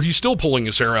 And I'm sure he's still pulling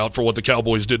his hair out for what the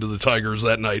Cowboys did to the Tigers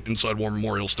that night inside War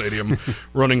Memorial Stadium,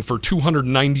 running for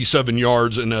 297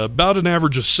 yards and about an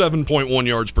average of 7.1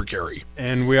 yards per carry.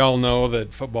 And we all know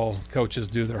that football coaches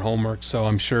do their homework, so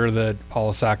I'm sure that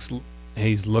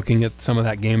he's looking at some of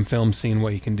that game film, seeing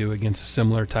what he can do against a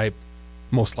similar type,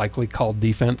 most likely called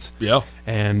defense. Yeah.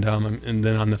 And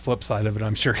then on the flip side of it,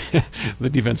 I'm sure the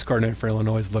defense coordinator for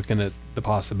Illinois is looking at the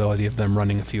possibility of them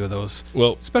running a few of those.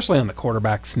 Well, especially on the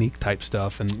quarterback sneak type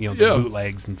stuff and the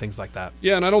bootlegs and things like that.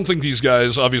 Yeah, and I don't think these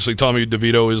guys, obviously Tommy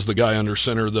DeVito is the guy under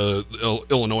center the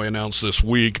Illinois announced this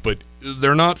week, but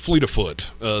they're not fleet of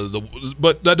foot.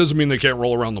 But that doesn't mean they can't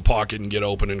roll around the pocket and get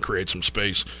open and create some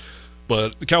space.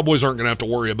 But the Cowboys aren't going to have to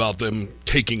worry about them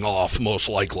taking off, most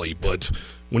likely. But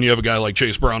when you have a guy like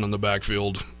Chase Brown in the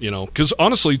backfield, because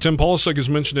honestly, Tim Polasek has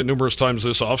mentioned it numerous times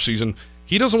this offseason,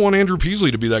 he doesn't want Andrew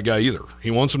Peasley to be that guy either. He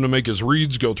wants him to make his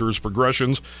reads, go through his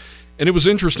progressions. And it was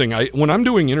interesting. When I'm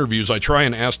doing interviews, I try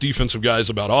and ask defensive guys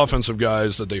about offensive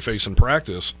guys that they face in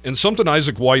practice. And something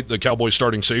Isaac White, the Cowboys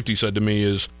starting safety, said to me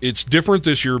is, it's different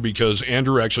this year because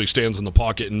Andrew actually stands in the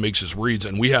pocket and makes his reads,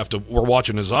 and we're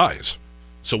watching his eyes.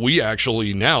 So we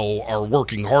actually now are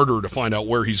working harder to find out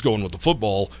where he's going with the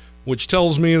football, which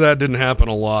tells me that didn't happen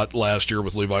a lot last year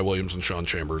with Levi Williams and Sean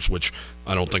Chambers, which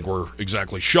I don't think we're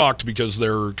exactly shocked because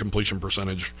their completion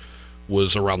percentage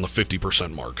was around the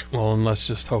 50% mark. Well, and let's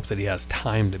just hope that he has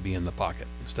time to be in the pocket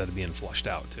instead of being flushed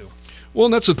out, too. Well,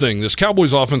 and that's the thing. This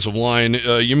Cowboys offensive line,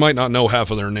 you might not know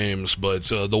half of their names, but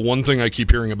the one thing I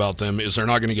keep hearing about them is they're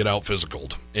not going to get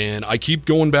out-physicaled. And I keep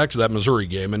going back to that Missouri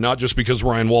game, and not just because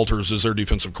Ryan Walters is their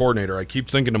defensive coordinator. I keep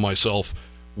thinking to myself,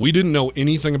 we didn't know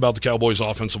anything about the Cowboys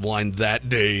offensive line that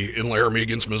day in Laramie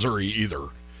against Missouri either.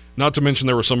 Not to mention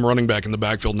there was some running back in the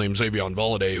backfield named Xavion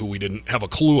Valladay who we didn't have a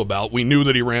clue about. We knew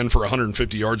that he ran for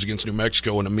 150 yards against New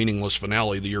Mexico in a meaningless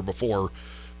finale the year before,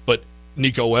 but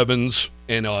Nico Evans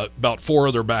and about 4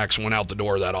 other backs went out the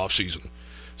door that offseason.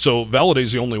 So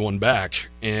Valladay's the only one back,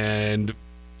 and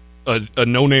a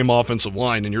no-name offensive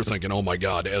line, and you're thinking, oh my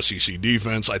God, SEC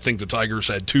defense. I think the Tigers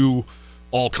had 2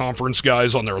 all-conference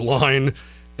guys on their line,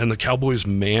 and the Cowboys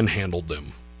manhandled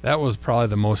them. That was probably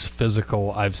the most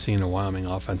physical I've seen a Wyoming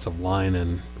offensive line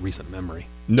in recent memory.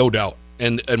 No doubt.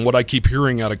 And what I keep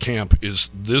hearing out of camp is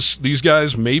these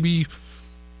guys maybe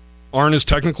aren't as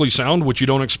technically sound, which you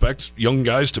don't expect young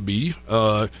guys to be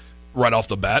right off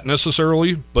the bat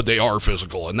necessarily, but they are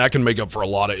physical, and that can make up for a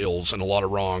lot of ills and a lot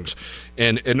of wrongs.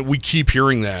 And we keep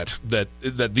hearing that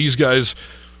these guys,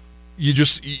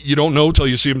 you don't know till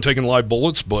you see them taking live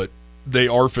bullets, but they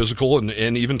are physical,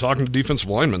 and even talking to defensive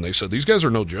linemen, they said these guys are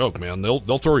no joke, man.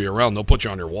 They'll throw you around, they'll put you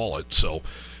on your wallet. So,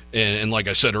 and like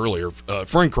I said earlier,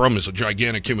 Frank Crum is a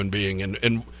gigantic human being,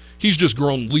 and he's just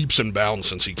grown leaps and bounds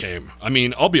since he came. I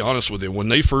mean, I'll be honest with you, when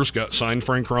they first signed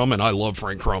Frank Crum, and I love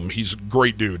Frank Crum, he's a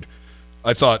great dude.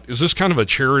 I thought, is this kind of a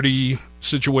charity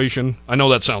situation? I know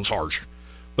that sounds harsh,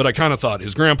 but I kind of thought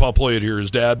his grandpa played here,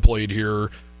 his dad played here.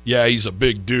 Yeah, he's a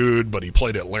big dude, but he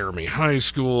played at Laramie High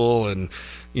School, and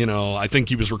I think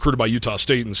he was recruited by Utah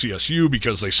State and CSU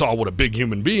because they saw what a big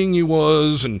human being he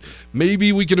was, and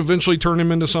maybe we can eventually turn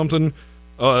him into something.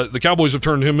 The Cowboys have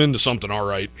turned him into something, all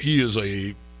right. He is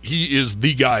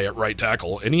the guy at right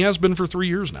tackle, and he has been for 3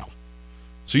 years now.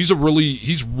 So he's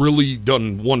really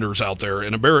done wonders out there.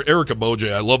 And Eric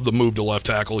Aboje, I love the move to left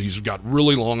tackle. He's got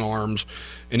really long arms,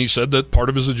 and he said that part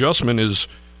of his adjustment is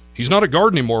he's not a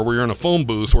guard anymore where you're in a phone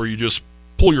booth where you just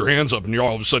pull your hands up and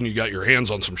all of a sudden you got your hands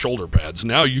on some shoulder pads.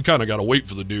 Now you kind of got to wait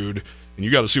for the dude, and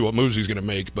you got to see what moves he's going to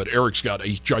make. But Eric's got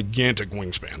a gigantic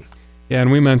wingspan. Yeah,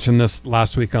 and we mentioned this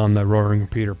last week on the Roaring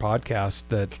Repeater podcast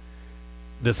that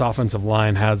this offensive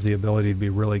line has the ability to be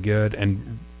really good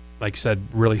and, like you said,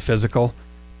 really physical,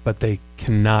 but they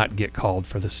cannot get called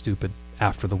for the stupid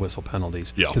after-the-whistle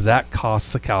penalties. Yeah. Because that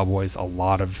cost the Cowboys a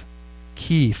lot of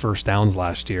key first downs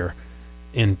last year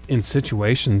in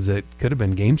situations that could have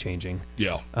been game-changing.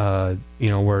 Yeah.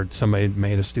 Where somebody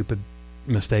made a stupid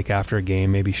mistake after a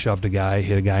game, maybe shoved a guy,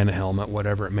 hit a guy in the helmet,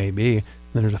 whatever it may be.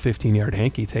 Then there's a 15-yard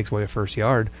hanky, takes away a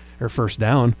first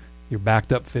down. You're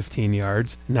backed up 15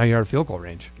 yards, and now you're out of field goal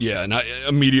range. Yeah, and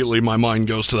immediately my mind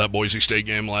goes to that Boise State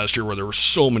game last year where there were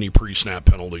so many pre-snap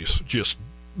penalties, just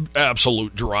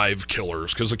absolute drive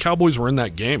killers, because the Cowboys were in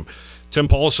that game. Tim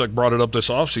Polasek brought it up this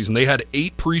offseason. They had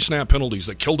 8 pre-snap penalties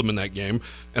that killed them in that game,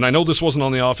 and I know this wasn't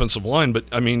on the offensive line, but,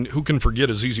 I mean, who can forget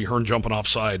Azizi Hearn jumping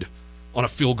offside on a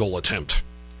field goal attempt?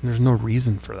 There's no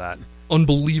reason for that.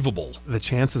 Unbelievable. The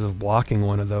chances of blocking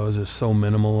one of those is so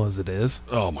minimal as it is.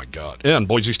 Oh, my God. And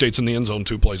Boise State's in the end zone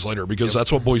 2 plays later because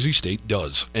that's what Boise State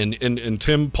does. And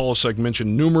Tim Polasek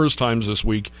mentioned numerous times this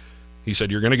week, he said,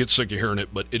 you're going to get sick of hearing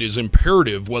it, but it is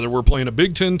imperative, whether we're playing a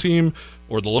Big Ten team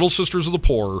or the Little Sisters of the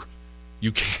Poor,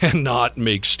 you cannot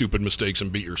make stupid mistakes and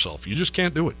beat yourself. You just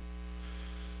can't do it.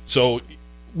 So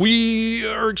we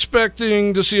are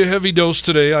expecting to see a heavy dose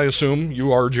today, I assume.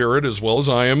 You are, Jared, as well as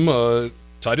I am.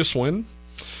 Titus Swin.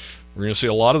 We're going to see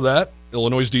a lot of that.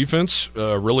 Illinois' defense,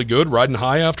 really good, riding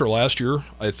high after last year.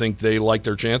 I think they like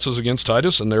their chances against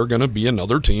Titus, and they're going to be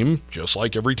another team, just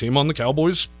like every team on the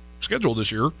Cowboys' schedule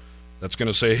this year, that's going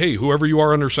to say, hey, whoever you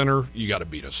are under center, you got to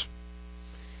beat us.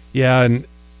 Yeah, and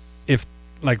if,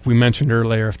 like we mentioned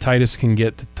earlier, if Titus can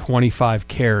get to 25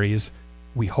 carries,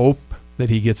 we hope that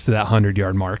he gets to that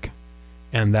 100-yard mark,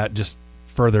 and that just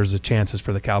furthers the chances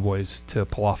for the Cowboys to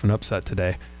pull off an upset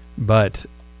today. But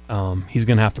he's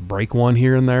going to have to break one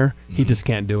here and there. Mm-hmm. He just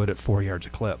can't do it at 4 yards a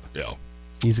clip. Yeah,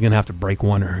 he's going to have to break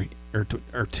one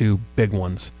or two big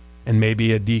ones, and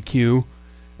maybe a DQ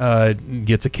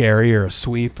gets a carry or a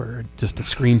sweep or just a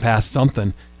screen pass,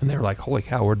 something, and they're like, holy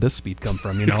cow, where'd this speed come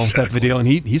from, Exactly. type of deal. And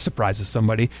he surprises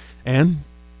somebody. And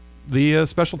the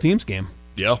special teams game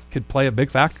could play a big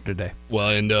factor today. Well,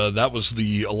 and that was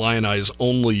the Illini's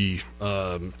only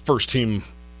first-team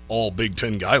All-Big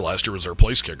Ten guy last year was their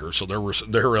place kicker. So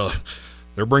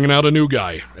they're bringing out a new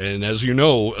guy. And as you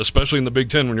know, especially in the Big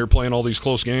Ten, when you're playing all these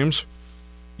close games,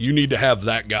 you need to have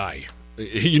that guy.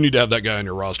 You need to have that guy on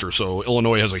your roster. So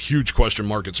Illinois has a huge question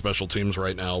mark at special teams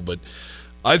right now, but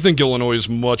I think Illinois is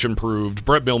much improved.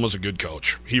 Brett Bielema's a good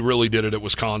coach. He really did it at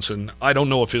Wisconsin. I don't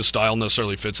know if his style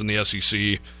necessarily fits in the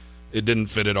SEC. It didn't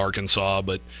fit at Arkansas,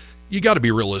 but you got to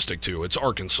be realistic too. It's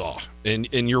Arkansas, and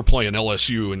you're playing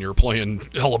LSU, and you're playing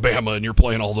Alabama, and you're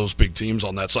playing all those big teams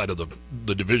on that side of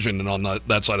the division and on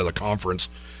that side of the conference.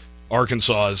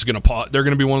 Arkansas is going to pop. They're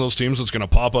going to be one of those teams that's going to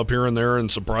pop up here and there and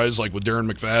surprise, like with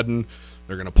Darren McFadden.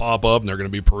 They're going to pop up and they're going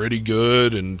to be pretty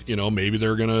good, and maybe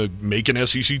they're going to make an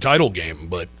SEC title game,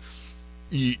 but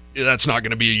that's not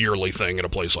going to be a yearly thing at a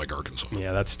place like Arkansas.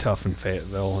 Yeah, that's tough in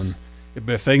Fayetteville, and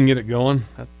if they can get it going,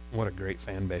 what a great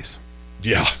fan base.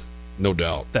 Yeah, no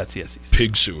doubt. That's the SEC.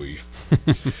 Pig suey.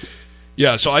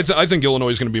 Yeah, so I think Illinois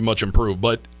is going to be much improved,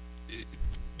 but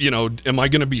am I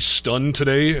going to be stunned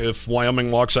today if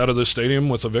Wyoming walks out of this stadium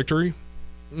with a victory?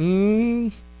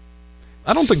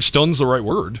 I don't think stunned's the right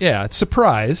word. Yeah, it's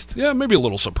surprised. Yeah, maybe a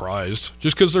little surprised,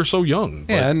 just because they're so young.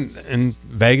 Yeah, and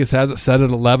Vegas has it set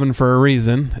at 11 for a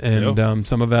reason, and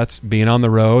some of that's being on the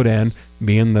road and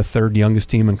being the third youngest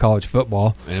team in college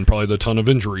football. And probably the ton of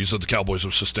injuries that the Cowboys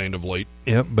have sustained of late.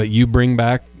 Yep, but you go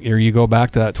back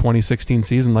to that 2016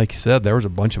 season, like you said, there was a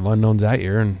bunch of unknowns that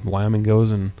year, and Wyoming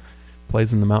goes and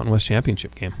plays in the Mountain West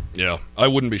Championship game. Yeah, I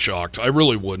wouldn't be shocked. I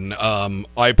really wouldn't.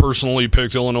 I personally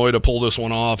picked Illinois to pull this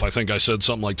one off. I think I said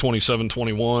something like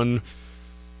 27-21.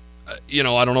 I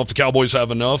don't know if the Cowboys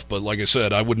have enough, but like I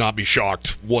said, I would not be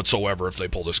shocked whatsoever if they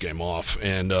pull this game off.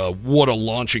 And what a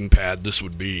launching pad this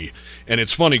would be. And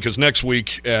it's funny because next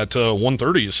week at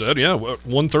 1:30, you said,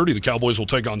 1:30, the Cowboys will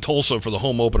take on Tulsa for the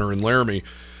home opener in Laramie.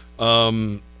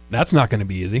 That's not going to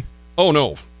be easy. Oh,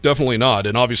 no, definitely not.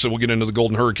 And obviously we'll get into the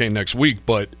Golden Hurricane next week,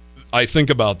 but I think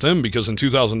about them because in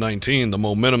 2019, the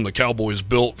momentum the Cowboys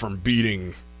built from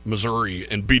beating Missouri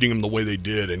and beating them the way they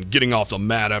did and getting off the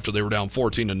mat after they were down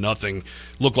 14-0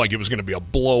 looked like it was going to be a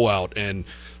blowout. And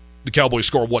the Cowboys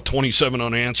scored, 27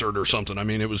 unanswered or something. I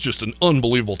mean, it was just an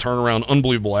unbelievable turnaround,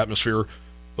 unbelievable atmosphere.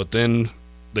 But then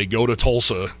they go to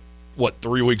Tulsa,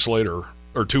 3 weeks later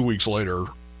or 2 weeks later,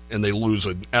 and they lose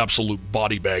an absolute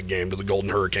body bag game to the Golden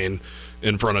Hurricane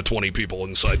in front of 20 people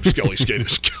inside Skelly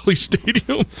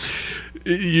Stadium.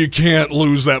 You can't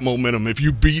lose that momentum. If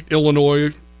you beat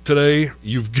Illinois today,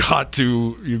 you've got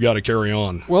to carry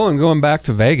on. Well, and going back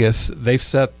to Vegas, they've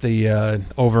set the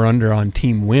over-under on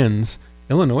team wins.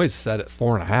 Illinois is set at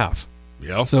 4.5.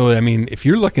 Yeah. So, I mean, if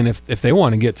you're looking, if they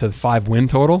want to get to the 5-win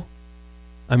total,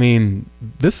 I mean,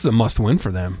 this is a must-win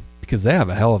for them because they have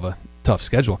a hell of a tough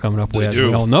schedule coming up, as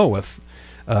we all know, with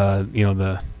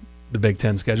the Big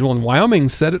Ten schedule. And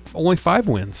Wyoming's set at only 5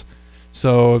 wins.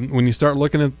 So when you start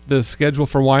looking at the schedule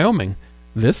for Wyoming,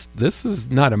 this is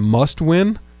not a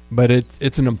must-win, but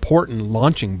it's an important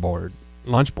launch board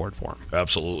for them.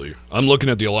 Absolutely. I'm looking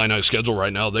at the Illini schedule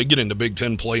right now. They get into Big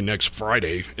Ten play next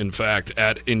Friday, in fact,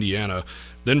 at Indiana.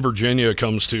 Then Virginia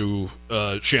comes to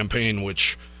Champaign,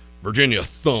 which Virginia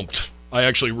thumped. I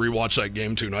actually rewatched that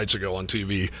game 2 nights ago on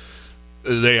TV.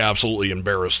 They absolutely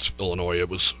embarrassed Illinois. It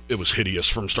was hideous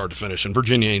from start to finish, and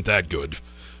Virginia ain't that good.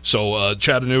 So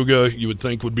Chattanooga, you would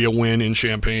think, would be a win in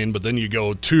Champaign, but then you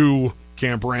go to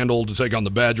Camp Randall to take on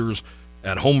the Badgers,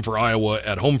 at home for Iowa,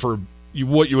 at home for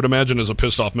what you would imagine is a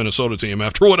pissed-off Minnesota team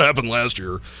after what happened last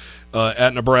year,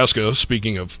 at Nebraska,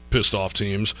 speaking of pissed-off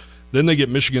teams. Then they get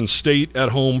Michigan State at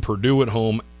home, Purdue at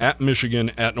home, at Michigan,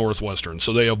 at Northwestern.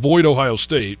 So they avoid Ohio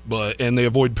State, and they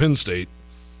avoid Penn State,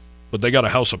 but they got a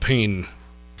house of pain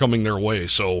coming their way.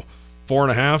 So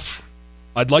 4.5.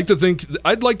 I'd like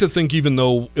to think even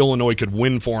though Illinois could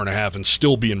win 4.5 and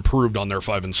still be improved on their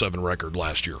 5-7 record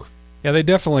last year. Yeah, they're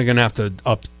definitely going to have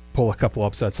to pull a couple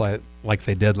upsets like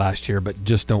they did last year, but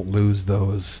just don't lose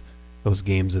those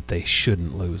games that they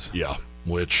shouldn't lose. Yeah,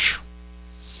 which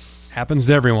happens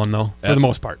to everyone, though, for the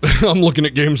most part. I'm looking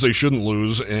at games they shouldn't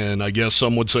lose, and I guess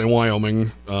some would say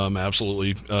Wyoming,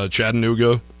 absolutely.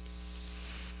 Chattanooga.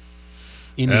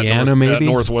 Indiana, maybe? At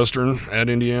Northwestern, at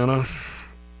Indiana.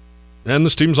 And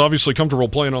this team's obviously comfortable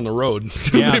playing on the road.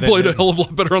 Yeah, they played a hell of a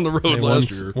lot better on the road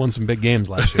last year. Won some big games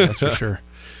last year, that's for sure.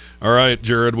 All right,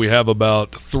 Jared, we have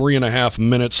about 3.5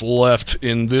 minutes left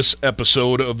in this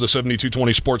episode of the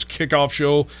 7220 Sports Kickoff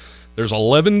Show. There's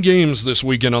 11 games this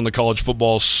weekend on the college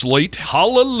football slate.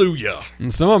 Hallelujah.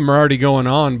 And some of them are already going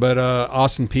on, but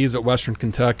Austin Peay's at Western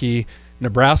Kentucky.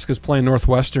 Nebraska's playing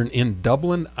Northwestern in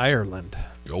Dublin, Ireland.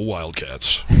 Go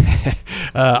Wildcats.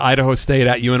 Idaho State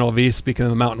at UNLV, speaking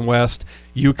of the Mountain West.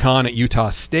 UConn at Utah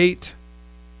State.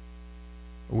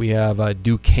 We have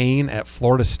Duquesne at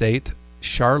Florida State.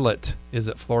 Charlotte is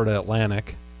at Florida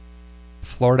Atlantic.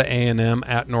 Florida A&M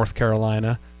at North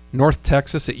Carolina. North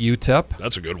Texas at UTEP.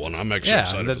 That's a good one. I'm actually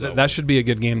excited for that one. That should be a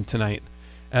good game tonight.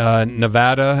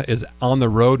 Nevada is on the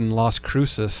road in Las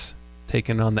Cruces,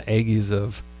 taking on the Aggies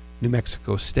of New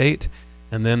Mexico State.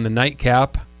 And then the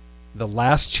nightcap, the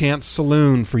last chance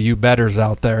saloon for you bettors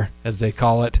out there, as they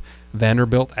call it,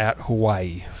 Vanderbilt at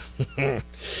Hawaii.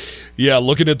 Yeah,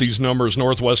 looking at these numbers,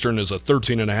 Northwestern is a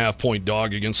 13.5-point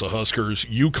dog against the Huskers.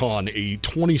 UConn, a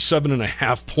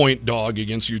 27.5-point dog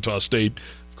against Utah State.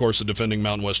 Of course, the defending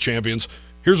Mountain West champions.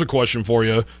 Here's a question for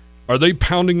you. Are they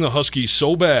pounding the Huskies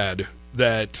so bad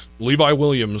that Levi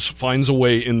Williams finds a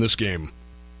way in this game?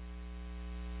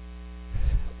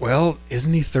 Well,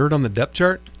 isn't he third on the depth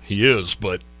chart? He is,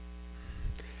 but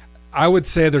I would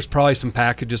say there's probably some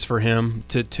packages for him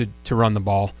to run the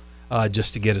ball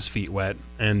just to get his feet wet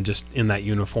and just in that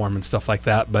uniform and stuff like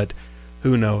that. But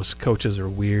who knows? Coaches are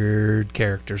weird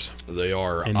characters. They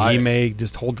are. And he may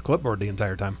just hold the clipboard the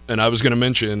entire time. And I was going to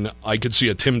mention, I could see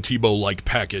a Tim Tebow-like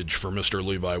package for Mr.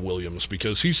 Levi Williams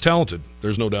because he's talented.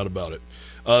 There's no doubt about it.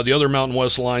 The other Mountain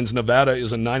West lines, Nevada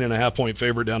is a 9.5-point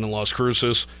favorite down in Las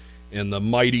Cruces, and the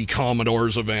mighty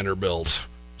Commodores of Vanderbilt,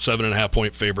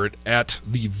 7.5-point favorite at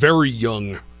the very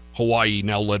young Hawaii,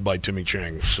 now led by Timmy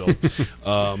Chang. So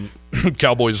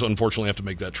Cowboys, unfortunately, have to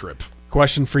make that trip.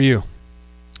 Question for you.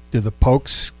 Do the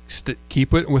Pokes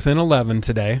keep it within 11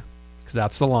 today? Because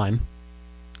that's the line.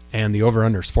 And the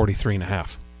over-under is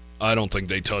 43.5. I don't think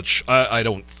they touch. I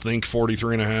don't think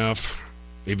 43.5,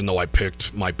 even though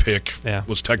my pick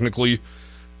was technically.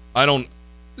 I don't.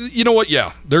 You know what?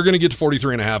 Yeah, they're going to get to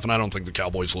 43.5, and I don't think the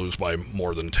Cowboys lose by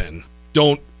more than 10.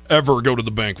 Don't ever go to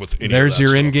the bank with any There's of that your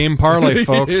stuff. in-game parlay,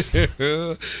 folks.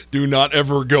 Do not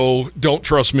ever go. Don't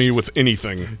trust me with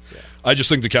anything. Yeah. I just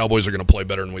think the Cowboys are going to play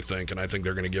better than we think, and I think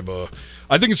they're going to give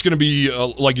I think it's going to be,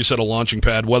 like you said, a launching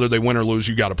pad. Whether they win or lose,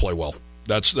 you got to play well.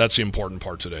 That's the important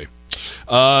part today.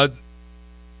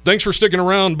 Thanks for sticking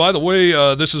around. By the way,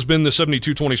 this has been the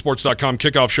 7220sports.com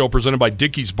kickoff show presented by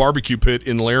Dickey's Barbecue Pit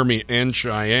in Laramie and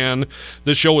Cheyenne.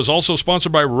 This show is also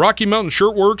sponsored by Rocky Mountain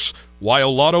Shirtworks,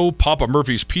 Wyolato, Papa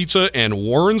Murphy's Pizza, and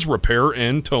Warren's Repair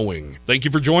and Towing. Thank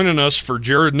you for joining us. For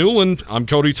Jared Newland, I'm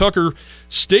Cody Tucker.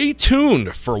 Stay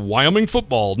tuned for Wyoming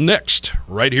football next,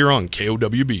 right here on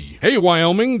KOWB. Hey,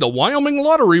 Wyoming, the Wyoming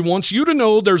Lottery wants you to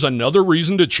know there's another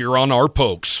reason to cheer on our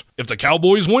Pokes. If the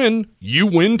Cowboys win, you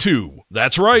win too.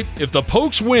 That's right. If the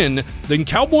Pokes win, then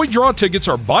Cowboy Draw tickets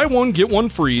are buy one, get one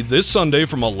free this Sunday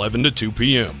from 11 to 2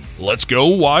 p.m. Let's go,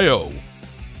 YO.